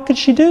thinking, how could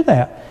she do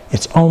that?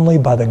 It's only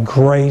by the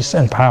grace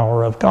and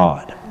power of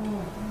God.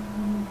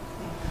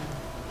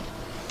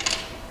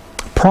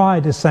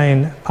 Pride is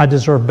saying, I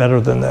deserve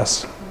better than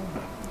this.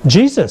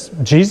 Jesus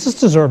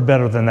deserved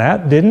better than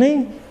that, didn't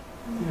He?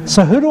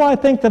 So who do I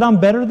think that I'm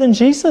better than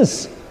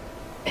Jesus?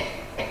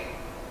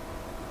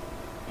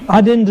 I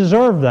didn't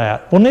deserve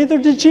that. Well, neither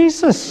did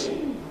Jesus.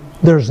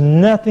 There's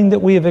nothing that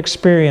we have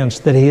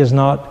experienced that He has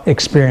not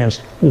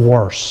experienced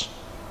worse.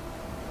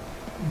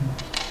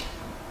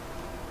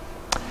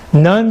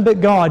 None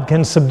but God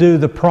can subdue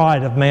the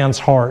pride of man's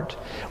heart.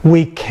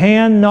 We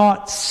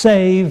cannot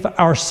save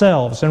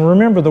ourselves. And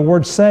remember, the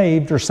word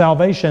saved or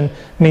salvation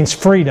means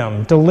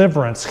freedom,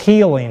 deliverance,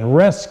 healing,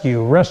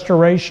 rescue,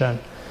 restoration.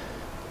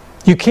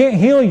 You can't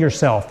heal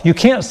yourself. You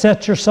can't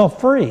set yourself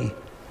free.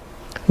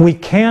 We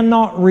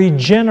cannot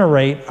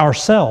regenerate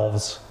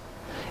ourselves.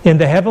 In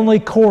the heavenly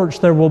courts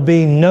there will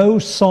be no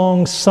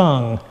song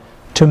sung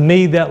to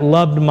me that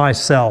loved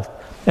myself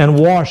and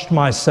washed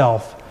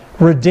myself,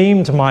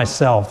 redeemed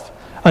myself.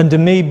 Unto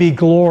me be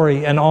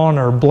glory and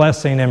honor,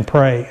 blessing and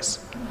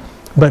praise.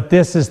 But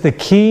this is the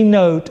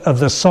keynote of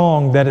the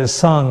song that is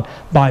sung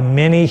by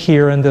many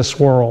here in this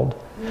world.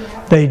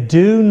 They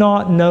do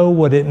not know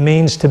what it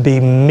means to be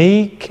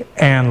meek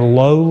and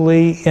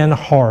lowly in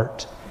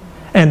heart.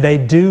 And they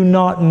do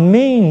not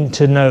mean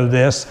to know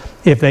this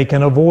if they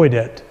can avoid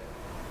it.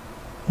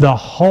 The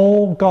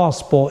whole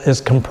gospel is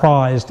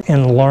comprised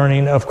in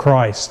learning of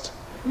Christ.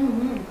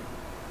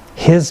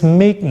 His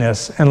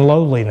meekness and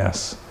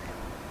lowliness.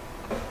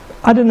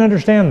 I didn't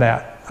understand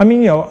that. I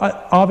mean,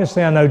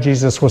 obviously I know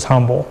Jesus was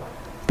humble,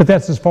 but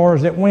that's as far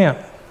as it went.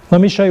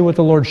 Let me show you what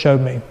the Lord showed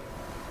me.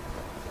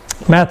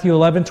 Matthew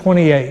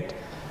 11:28.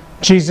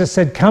 Jesus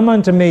said, "Come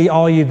unto me,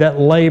 all you that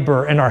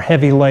labor and are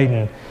heavy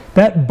laden."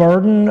 That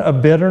burden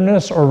of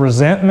bitterness or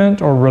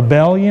resentment or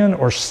rebellion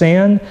or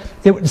sin,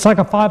 it's like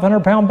a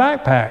 500-pound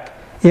backpack.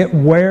 It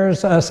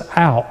wears us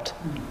out.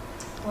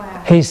 Wow.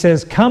 He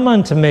says, "Come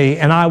unto me,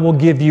 and I will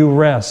give you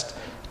rest.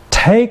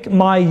 Take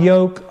my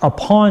yoke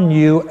upon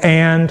you,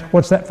 and,"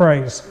 what's that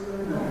phrase?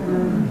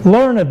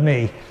 "Learn of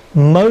me."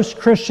 Most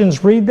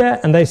Christians read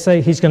that, and they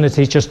say, He's going to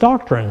teach us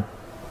doctrine.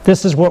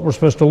 This is what we're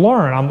supposed to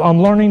learn.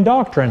 I'm learning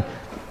doctrine.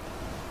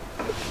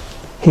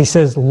 He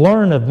says,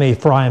 "Learn of me,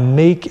 for I am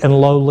meek and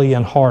lowly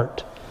in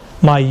heart.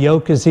 My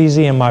yoke is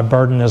easy and my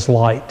burden is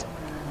light."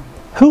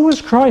 Who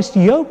was Christ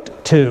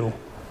yoked to?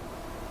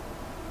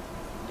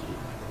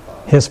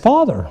 His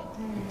Father.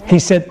 He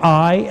said,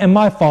 "I and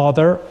my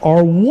Father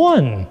are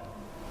one."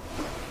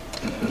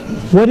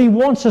 What He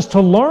wants us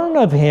to learn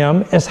of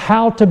Him is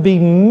how to be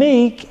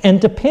meek and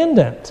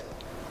dependent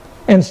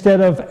instead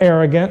of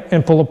arrogant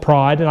and full of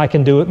pride, and I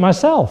can do it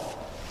myself.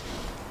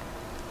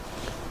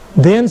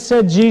 Then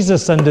said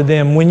Jesus unto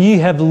them, "When ye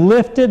have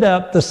lifted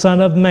up the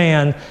Son of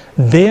Man,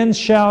 then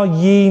shall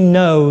ye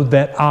know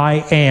that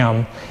I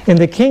am." In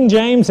the King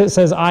James it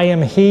says, "I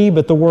am He,"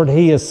 but the word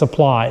He is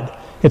supplied.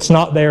 It's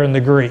not there in the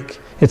Greek.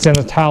 It's in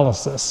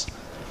italics.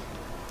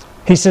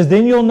 He says,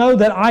 "Then you'll know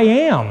that I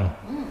am."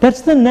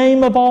 That's the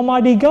name of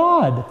Almighty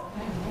God.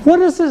 What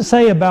does it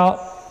say about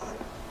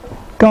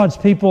God's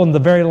people in the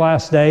very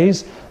last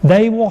days?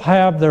 They will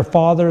have their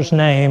Father's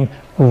name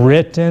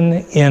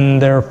written in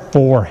their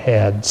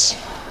foreheads.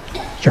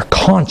 Your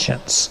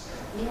conscience.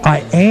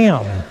 I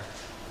am,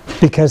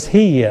 because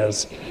He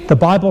is. The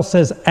Bible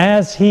says,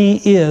 as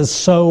He is,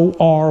 so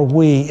are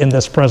we in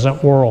this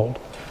present world.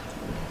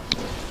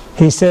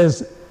 He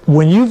says,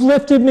 "When you've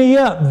lifted me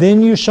up,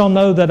 then you shall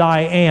know that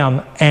I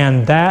am,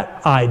 and that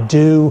I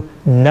do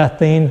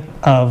nothing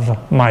of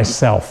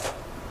myself."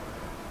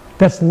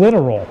 That's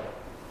literal.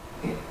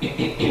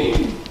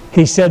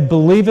 He said,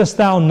 "Believest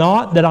thou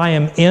not that I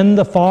am in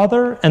the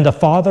Father, and the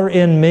Father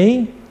in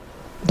me?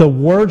 The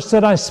words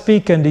that I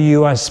speak unto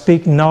you, I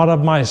speak not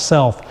of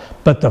myself,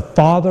 but the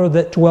Father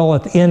that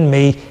dwelleth in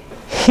me,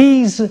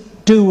 He's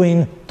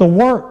doing the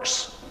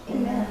works."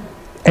 Amen.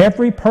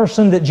 Every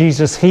person that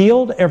Jesus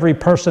healed, every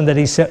person that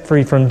He set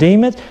free from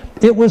demons,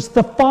 it was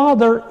the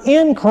Father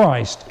in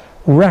Christ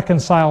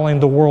reconciling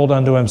the world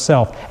unto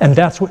Himself. And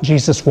that's what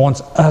Jesus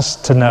wants us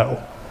to know.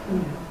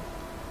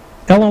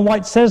 Ellen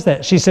White says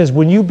that. She says,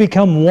 when you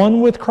become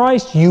one with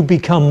Christ, you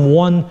become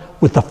one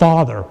with the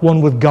Father,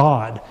 one with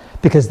God,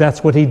 because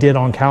that's what He did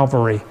on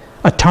Calvary.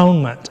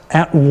 Atonement,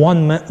 at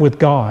one with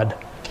God.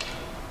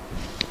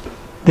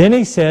 Then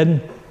He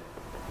said,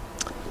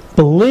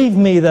 "Believe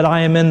me that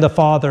I am in the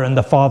Father and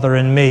the Father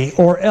in me,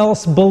 or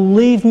else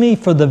believe me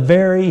for the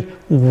very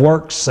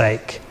work's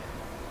sake."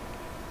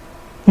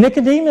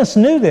 Nicodemus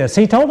knew this.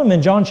 He told him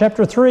in John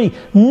chapter 3,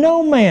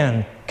 "No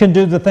man can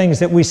do the things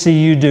that we see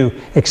you do,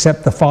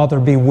 except the Father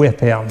be with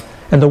him."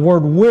 And the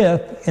word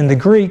 "with" in the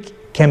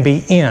Greek can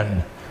be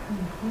 "in."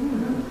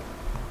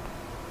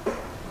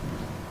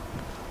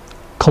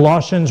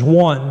 Colossians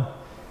 1,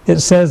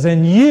 it says,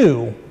 "And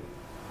you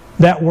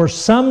that were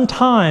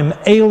sometime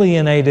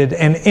alienated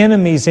and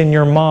enemies in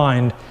your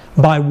mind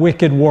by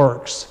wicked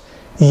works,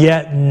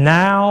 yet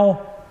now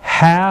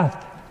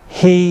hath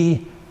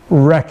He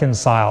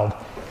reconciled."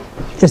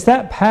 Is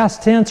that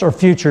past tense or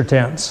future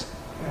tense?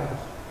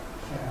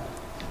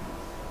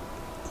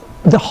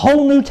 The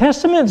whole New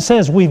Testament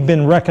says we've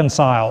been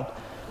reconciled.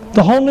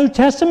 The whole New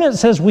Testament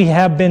says we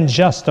have been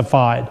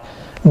justified.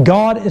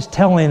 God is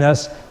telling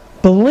us,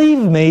 believe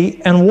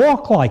me and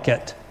walk like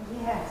it.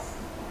 Yes.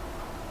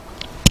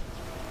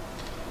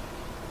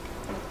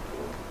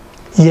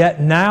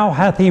 "Yet now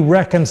hath He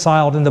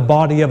reconciled in the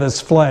body of His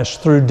flesh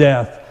through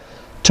death,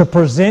 to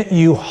present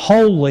you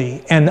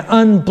holy and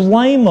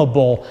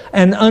unblameable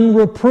and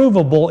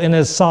unreprovable in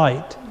His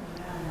sight,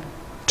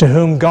 to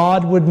whom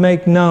God would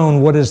make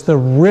known what is the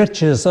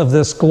riches of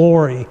this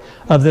glory,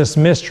 of this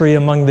mystery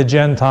among the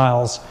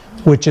Gentiles,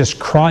 which is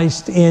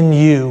Christ in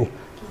you,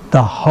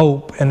 the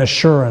hope and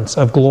assurance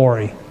of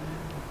glory.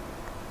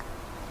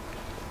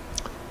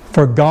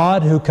 For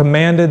God, who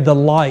commanded the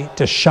light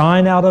to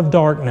shine out of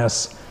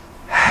darkness,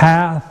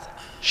 hath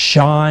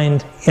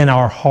shined in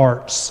our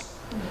hearts,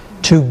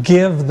 to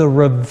give the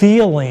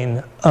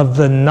revealing of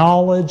the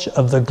knowledge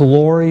of the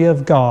glory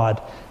of God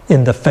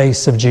in the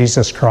face of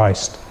Jesus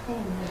Christ."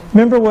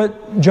 Remember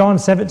what John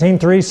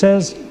 17:3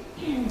 says?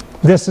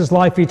 "This is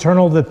life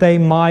eternal, that they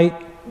might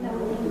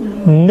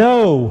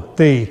know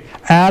Thee."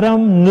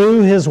 Adam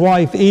knew his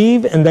wife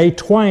Eve, and they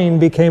twain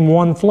became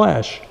one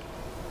flesh.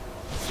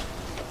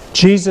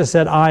 Jesus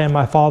said, "I and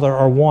my Father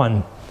are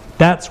one."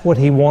 That's what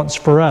He wants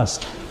for us.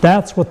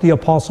 That's what the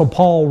Apostle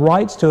Paul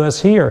writes to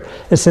us here.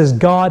 It says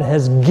God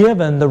has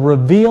given the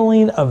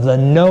revealing of the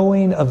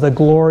knowing of the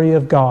glory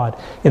of God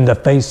in the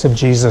face of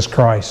Jesus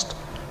Christ.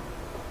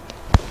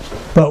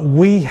 But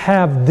we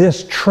have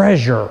this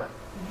treasure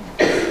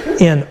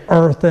in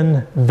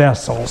earthen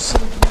vessels,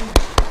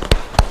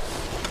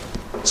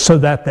 so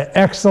that the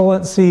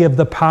excellency of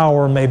the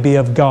power may be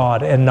of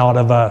God and not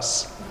of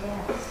us.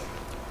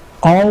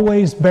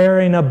 Always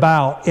bearing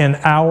about in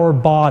our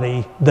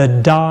body the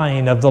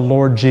dying of the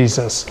Lord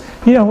Jesus.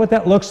 You know what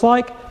that looks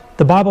like?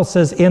 The Bible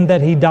says, in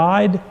that He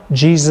died,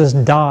 Jesus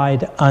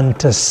died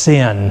unto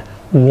sin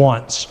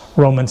once.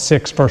 Romans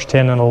 6, verse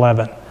 10 and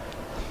 11.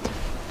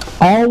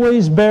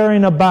 Always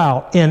bearing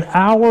about in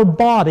our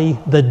body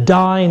the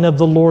dying of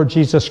the Lord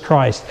Jesus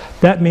Christ.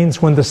 That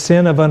means when the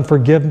sin of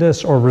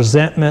unforgiveness or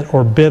resentment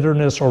or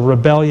bitterness or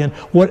rebellion,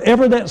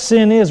 whatever that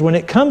sin is, when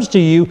it comes to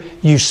you,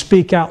 you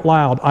speak out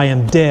loud, I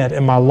am dead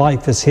and my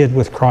life is hid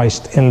with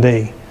Christ in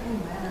thee.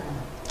 Amen.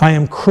 I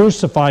am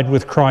crucified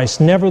with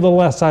Christ,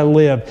 nevertheless I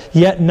live.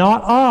 Yet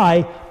not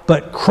I,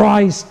 but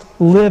Christ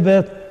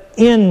liveth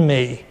in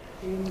me.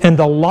 And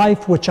the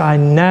life which I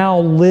now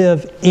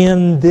live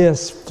in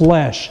this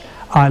flesh,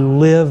 I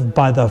live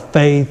by the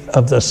faith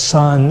of the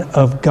Son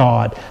of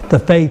God, the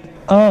faith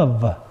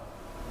of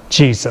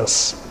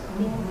Jesus.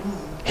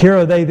 Here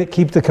are they that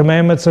keep the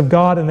commandments of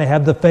God, and they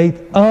have the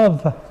faith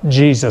of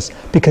Jesus,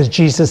 because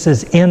Jesus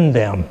is in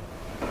them.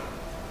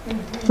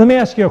 Let me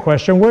ask you a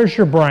question. Where's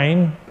your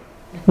brain?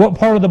 What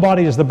part of the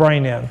body is the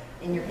brain in?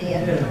 In your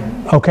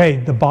head. Okay,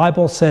 the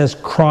Bible says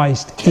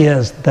Christ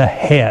is the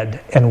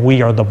head, and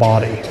we are the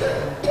body.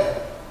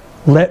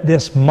 Let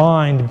this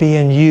mind be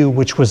in you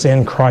which was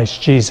in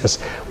Christ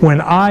Jesus.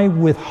 When I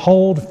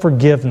withhold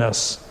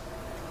forgiveness,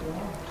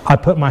 I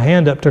put my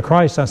hand up to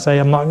Christ. I say,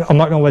 I'm not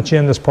going to let you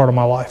in this part of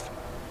my life.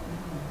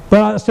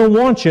 But I still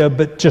want you,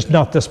 but just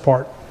not this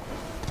part.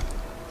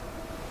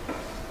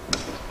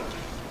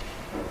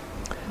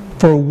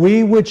 For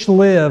we which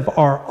live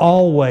are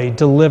always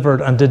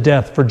delivered unto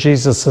death for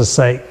Jesus'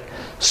 sake,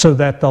 so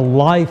that the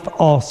life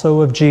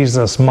also of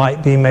Jesus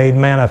might be made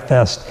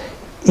manifest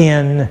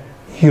in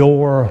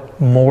your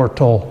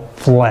mortal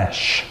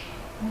flesh.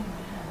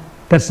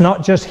 That's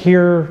not just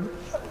here,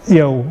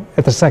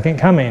 at the second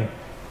coming.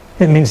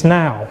 It means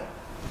now.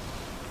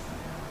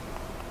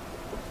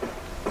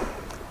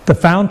 The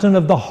fountain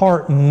of the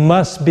heart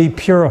must be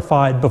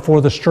purified before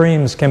the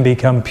streams can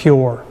become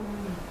pure.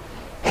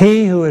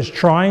 He who is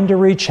trying to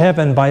reach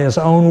heaven by his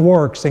own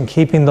works and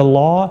keeping the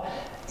law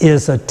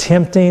is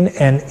attempting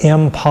an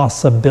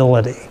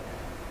impossibility.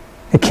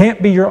 It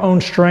can't be your own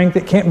strength.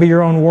 It can't be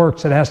your own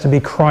works. It has to be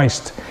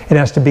Christ. It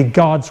has to be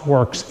God's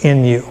works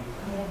in you.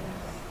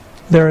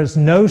 There is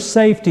no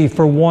safety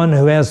for one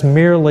who has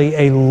merely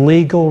a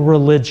legal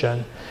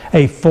religion,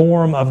 a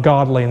form of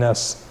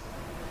godliness.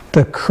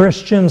 The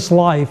Christian's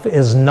life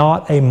is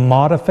not a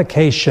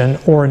modification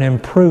or an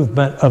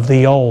improvement of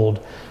the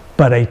old,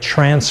 but a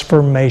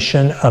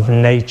transformation of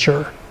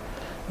nature.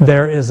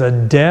 There is a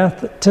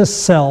death to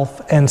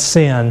self and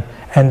sin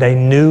and a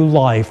new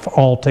life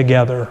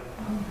altogether.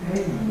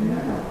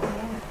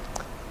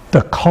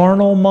 The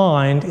carnal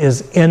mind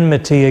is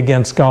enmity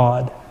against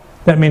God.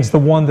 That means the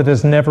one that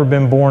has never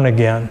been born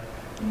again.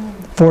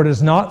 For it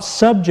is not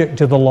subject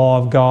to the law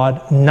of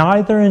God,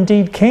 neither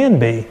indeed can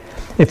be.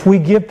 If we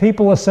give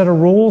people a set of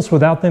rules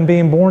without them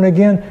being born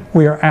again,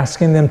 we are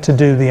asking them to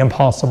do the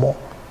impossible.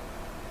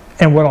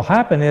 And what will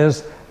happen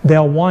is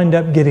they'll wind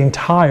up getting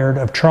tired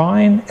of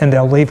trying, and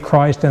they'll leave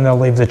Christ and they'll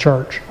leave the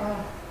church.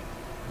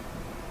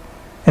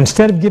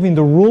 Instead of giving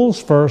the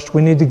rules first,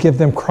 we need to give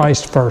them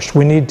Christ first.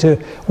 We need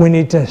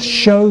to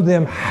show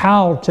them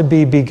how to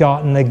be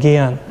begotten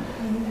again.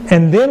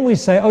 And then we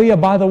say, oh yeah,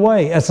 by the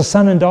way, as a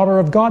son and daughter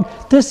of God,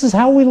 this is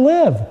how we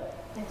live.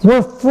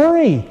 We're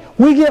free.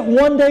 We get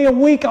 1 day a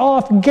week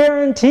off,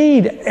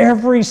 guaranteed,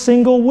 every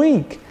single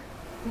week.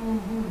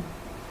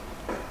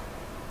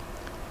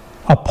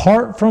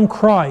 Apart from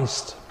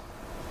Christ,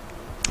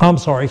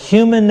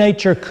 human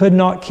nature could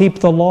not keep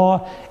the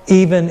law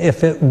even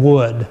if it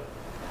would.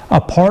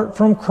 Apart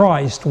from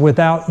Christ,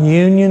 without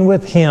union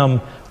with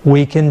Him,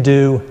 we can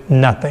do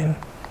nothing.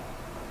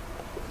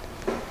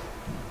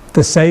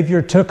 The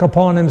Savior took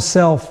upon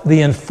Himself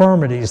the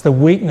infirmities, the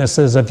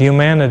weaknesses of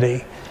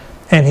humanity,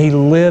 and He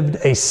lived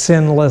a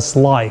sinless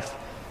life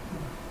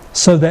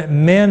so that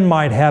men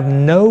might have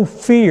no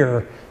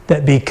fear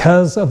that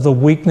because of the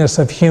weakness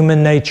of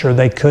human nature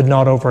they could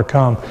not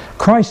overcome.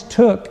 Christ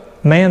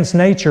took man's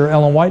nature,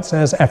 Ellen White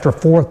says, after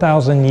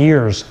 4,000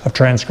 years of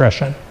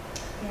transgression.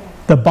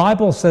 The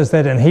Bible says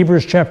that in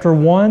Hebrews chapter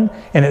 1,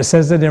 and it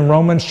says it in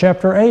Romans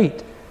chapter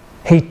 8.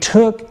 He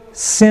took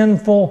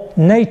sinful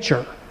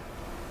nature,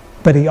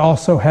 but He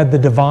also had the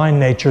divine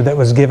nature that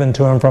was given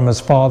to Him from His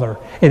Father.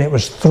 And it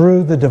was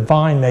through the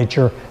divine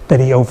nature that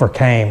He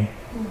overcame.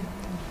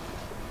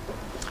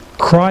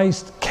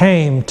 Christ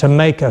came to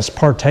make us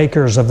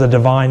partakers of the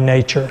divine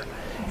nature.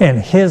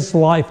 And His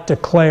life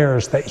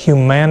declares that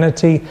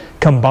humanity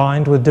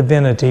combined with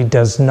divinity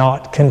does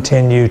not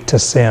continue to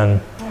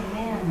sin.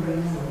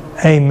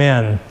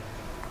 Amen.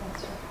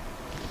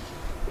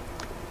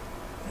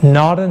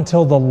 Not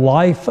until the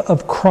life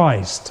of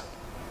Christ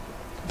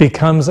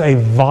becomes a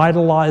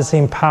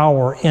vitalizing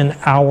power in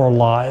our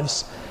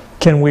lives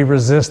can we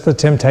resist the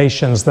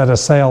temptations that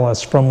assail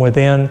us from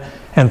within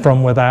and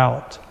from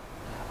without,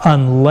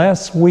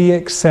 unless we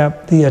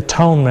accept the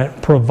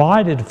atonement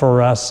provided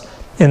for us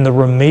in the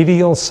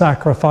remedial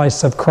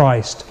sacrifice of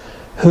Christ,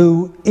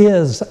 who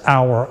is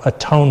our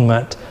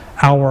atonement,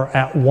 our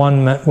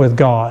at-one-ment with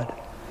God.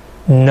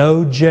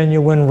 No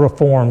genuine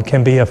reform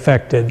can be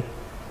effected.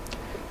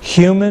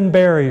 Human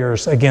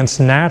barriers against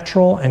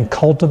natural and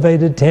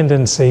cultivated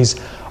tendencies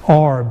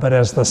are but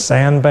as the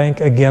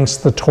sandbank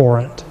against the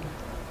torrent.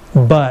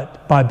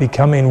 But by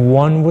becoming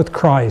one with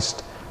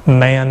Christ,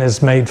 man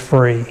is made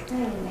free.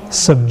 Amen.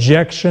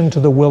 Subjection to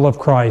the will of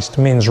Christ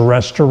means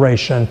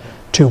restoration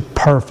to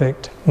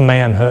perfect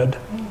manhood.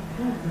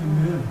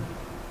 Amen.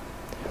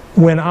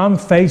 When I'm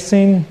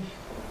facing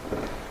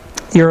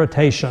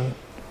irritation,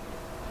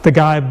 the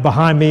guy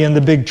behind me in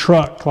the big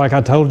truck, like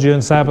I told you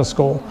in Sabbath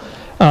school,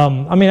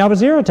 I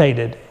was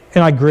irritated,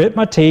 and I grit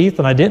my teeth,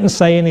 and I didn't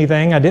say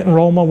anything. I didn't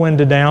roll my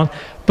window down,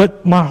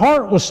 but my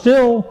heart was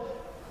still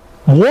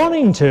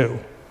wanting to.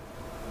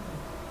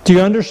 Do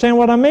you understand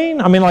what I mean?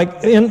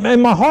 Like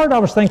in my heart, I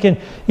was thinking,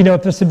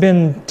 if this had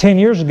been 10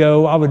 years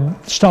ago, I would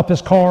stop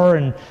this car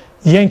and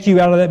yank you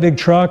out of that big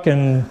truck,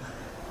 and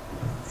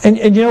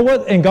you know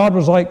what? And God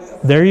was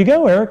like, there you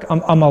go, Eric.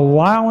 I'm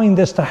allowing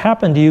this to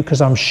happen to you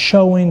because I'm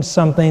showing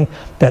something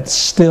that's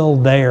still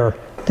there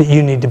that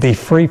you need to be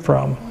free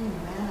from.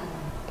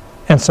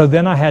 And so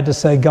then I had to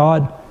say,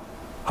 God,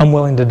 I'm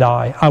willing to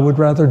die. I would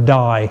rather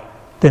die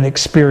than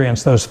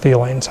experience those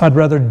feelings. I'd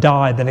rather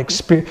die than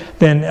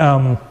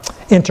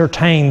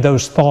entertain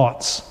those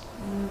thoughts.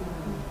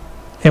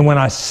 And when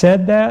I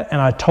said that and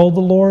I told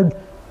the Lord,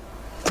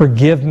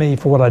 forgive me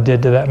for what I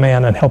did to that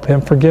man and help him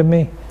forgive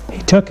me, He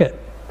took it.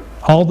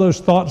 All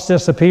those thoughts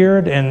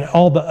disappeared and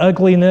all the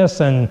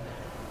ugliness, and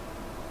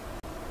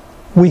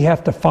we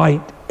have to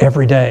fight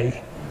every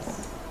day.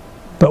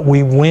 But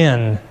we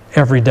win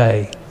every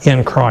day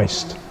in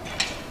Christ.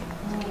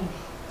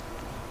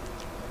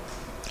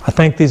 I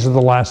think these are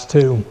the last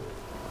two.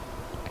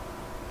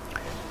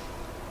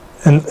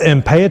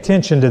 And pay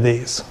attention to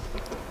these.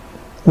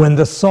 When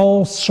the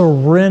soul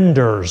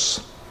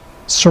surrenders,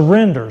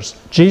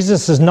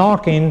 Jesus is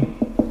knocking,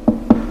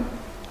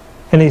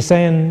 and He's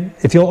saying,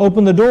 if you'll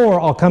open the door,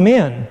 I'll come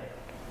in.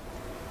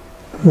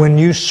 When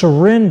you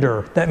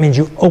surrender, that means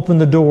you open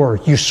the door.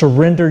 You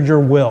surrender your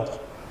will.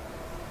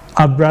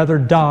 I'd rather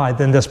die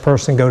than this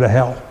person go to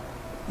hell.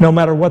 No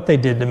matter what they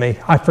did to me,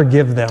 I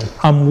forgive them.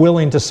 I'm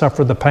willing to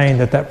suffer the pain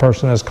that that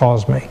person has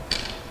caused me.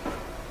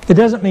 It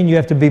doesn't mean you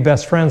have to be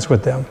best friends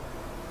with them,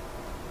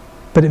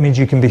 but it means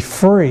you can be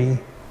free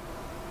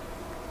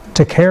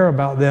to care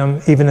about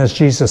them even as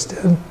Jesus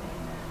did.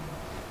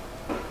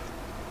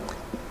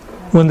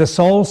 When the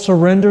soul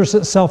surrenders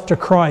itself to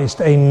Christ,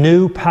 a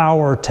new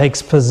power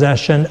takes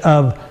possession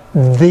of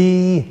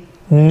the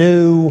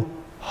new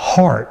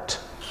heart.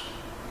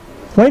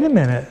 Wait a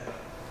minute.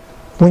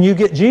 When you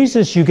get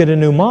Jesus, you get a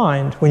new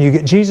mind. When you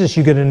get Jesus,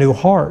 you get a new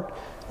heart.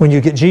 When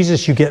you get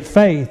Jesus, you get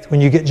faith. When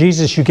you get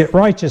Jesus, you get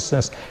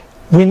righteousness.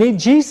 We need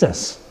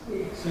Jesus.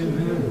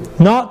 Amen.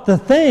 Not the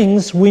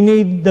things, we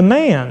need the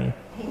man.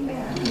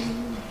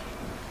 Amen.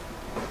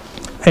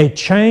 A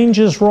change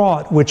is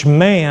wrought which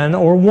man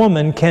or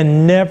woman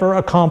can never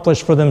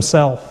accomplish for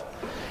themselves.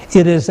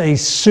 It is a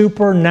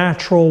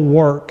supernatural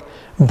work,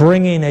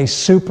 bringing a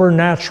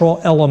supernatural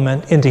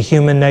element into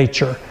human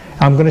nature.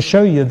 I'm going to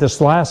show you this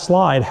last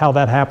slide how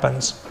that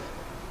happens.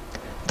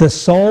 The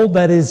soul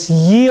that is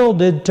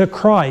yielded to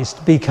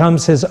Christ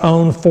becomes his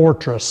own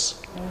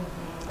fortress,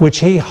 which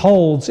he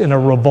holds in a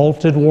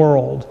revolted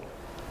world.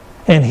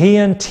 And he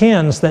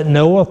intends that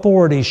no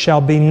authority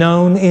shall be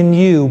known in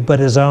you but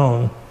his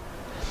own.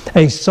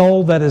 A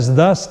soul that is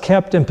thus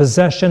kept in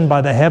possession by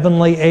the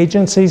heavenly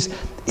agencies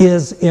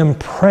is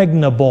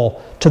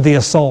impregnable to the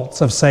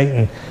assaults of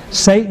Satan.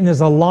 Satan is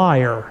a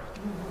liar.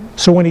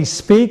 So when he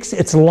speaks,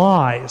 it's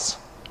lies.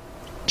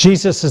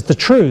 Jesus is the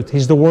truth.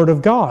 He's the Word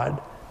of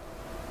God.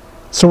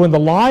 So when the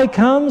lie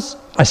comes,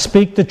 I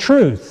speak the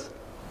truth.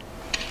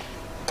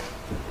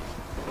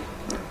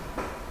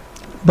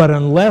 But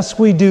unless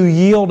we do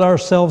yield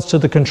ourselves to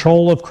the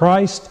control of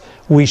Christ,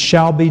 we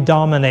shall be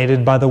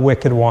dominated by the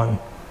wicked one.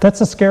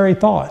 That's a scary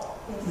thought.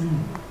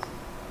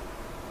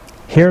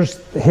 Here's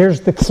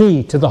the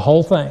key to the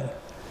whole thing.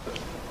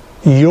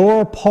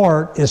 Your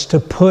part is to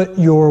put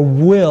your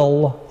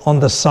will on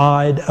the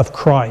side of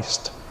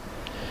Christ.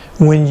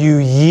 When you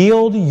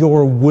yield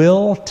your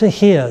will to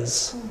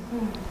His,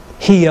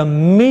 He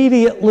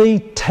immediately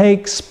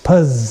takes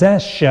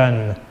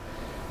possession.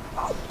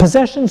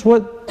 Possession's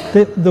what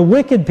the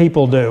wicked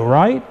people do,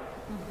 right?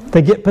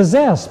 They get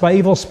possessed by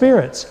evil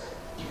spirits.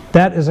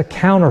 That is a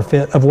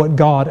counterfeit of what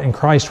God and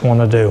Christ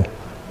want to do.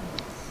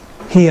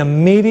 He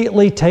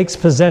immediately takes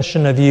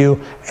possession of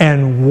you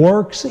and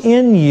works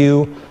in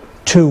you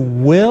to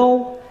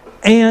will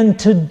and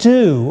to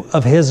do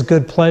of His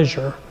good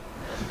pleasure.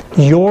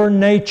 Your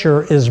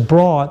nature is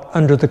brought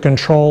under the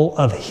control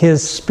of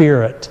His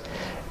Spirit.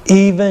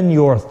 Even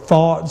your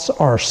thoughts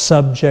are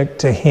subject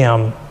to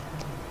Him.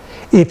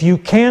 If you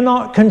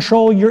cannot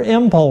control your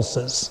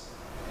impulses,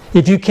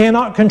 If you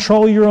cannot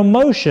control your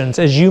emotions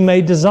as you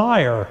may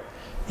desire,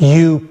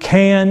 you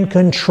can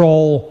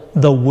control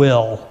the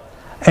will.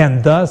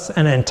 And thus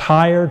an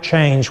entire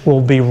change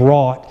will be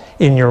wrought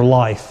in your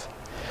life.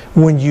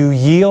 When you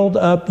yield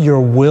up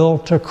your will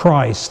to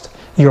Christ,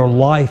 your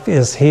life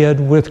is hid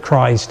with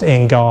Christ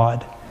in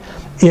God.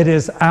 It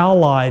is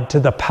allied to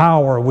the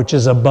power which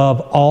is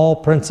above all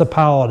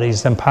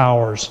principalities and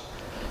powers.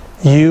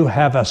 You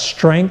have a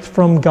strength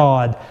from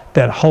God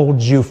that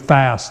holds you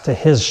fast to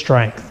His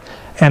strength.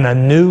 And a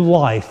new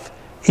life,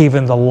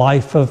 even the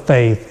life of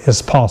faith,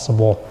 is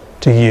possible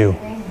to you.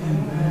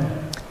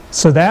 Amen.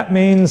 So that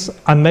means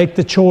I make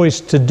the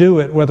choice to do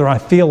it whether I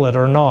feel it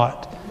or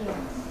not.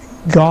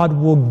 God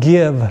will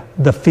give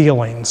the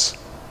feelings.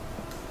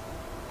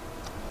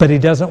 But He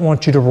doesn't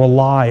want you to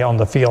rely on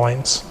the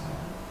feelings.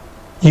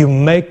 You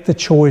make the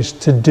choice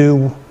to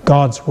do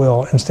God's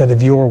will instead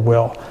of your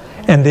will.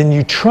 And then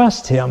you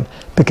trust Him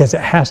because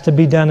it has to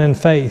be done in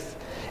faith.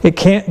 It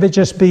can't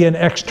just be an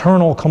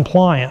external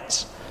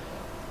compliance.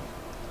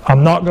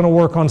 I'm not going to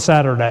work on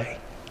Saturday,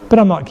 but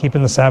I'm not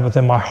keeping the Sabbath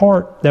in my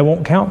heart. That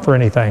won't count for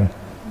anything.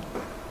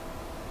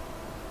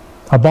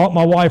 I bought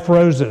my wife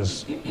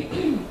roses,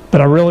 but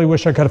I really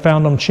wish I could have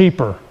found them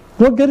cheaper.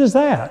 What good is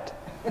that?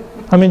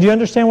 I mean, do you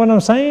understand what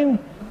I'm saying?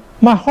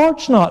 My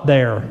heart's not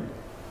there.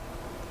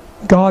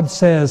 God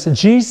says,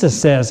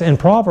 Jesus says in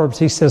Proverbs,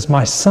 He says,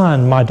 my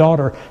son, my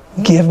daughter,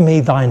 give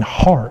me thine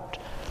heart,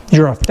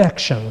 your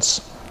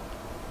affections.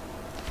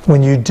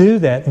 When you do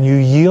that and you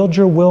yield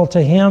your will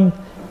to Him,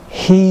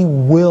 He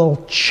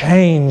will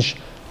change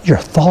your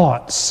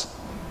thoughts.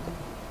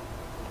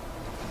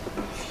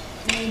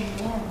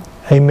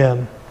 Amen.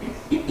 Amen.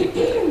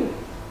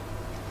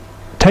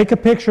 Take a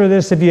picture of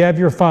this if you have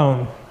your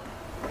phone.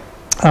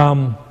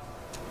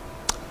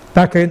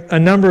 Back a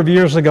number of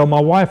years ago,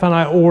 my wife and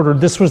I ordered,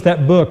 this was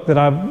that book that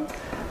I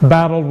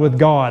battled with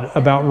God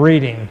about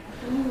reading.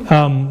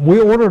 We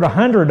ordered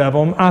 100 of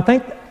them, I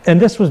think, and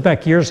this was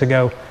back years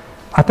ago.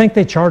 I think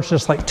they charged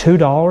us like $2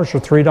 or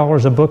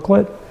 $3 a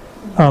booklet.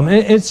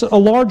 It's a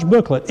large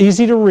booklet,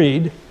 easy to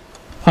read.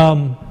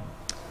 The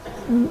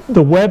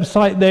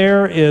website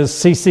there is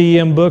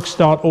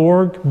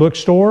ccmbooks.org,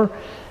 bookstore.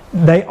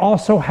 They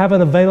also have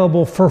it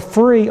available for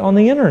free on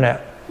the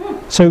internet.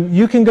 So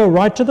you can go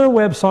right to their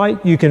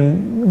website, you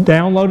can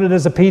download it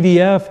as a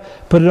PDF,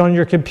 put it on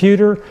your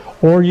computer,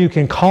 or you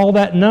can call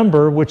that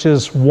number, which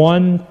is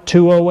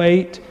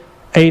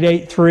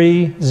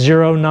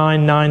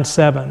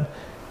 1-208-883-0997.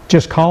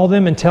 Just call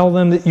them and tell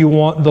them that you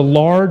want the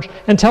large,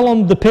 and tell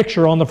them the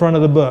picture on the front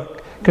of the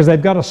book, because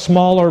they've got a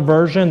smaller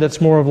version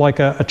that's more of like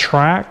a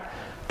tract,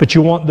 but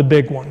you want the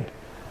big one.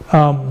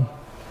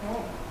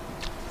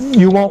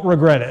 You won't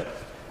regret it.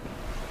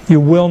 You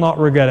will not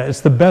regret it.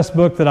 It's the best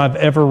book that I've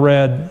ever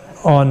read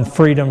on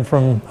freedom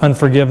from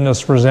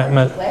unforgiveness,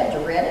 resentment. I'm glad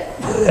you read it.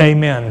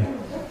 Amen.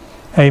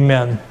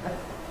 Amen.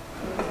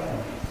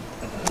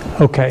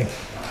 Okay.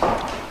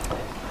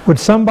 Would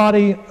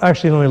somebody,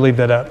 actually let me leave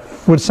that up.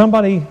 Would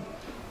somebody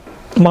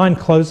mind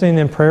closing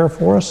in prayer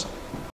for us?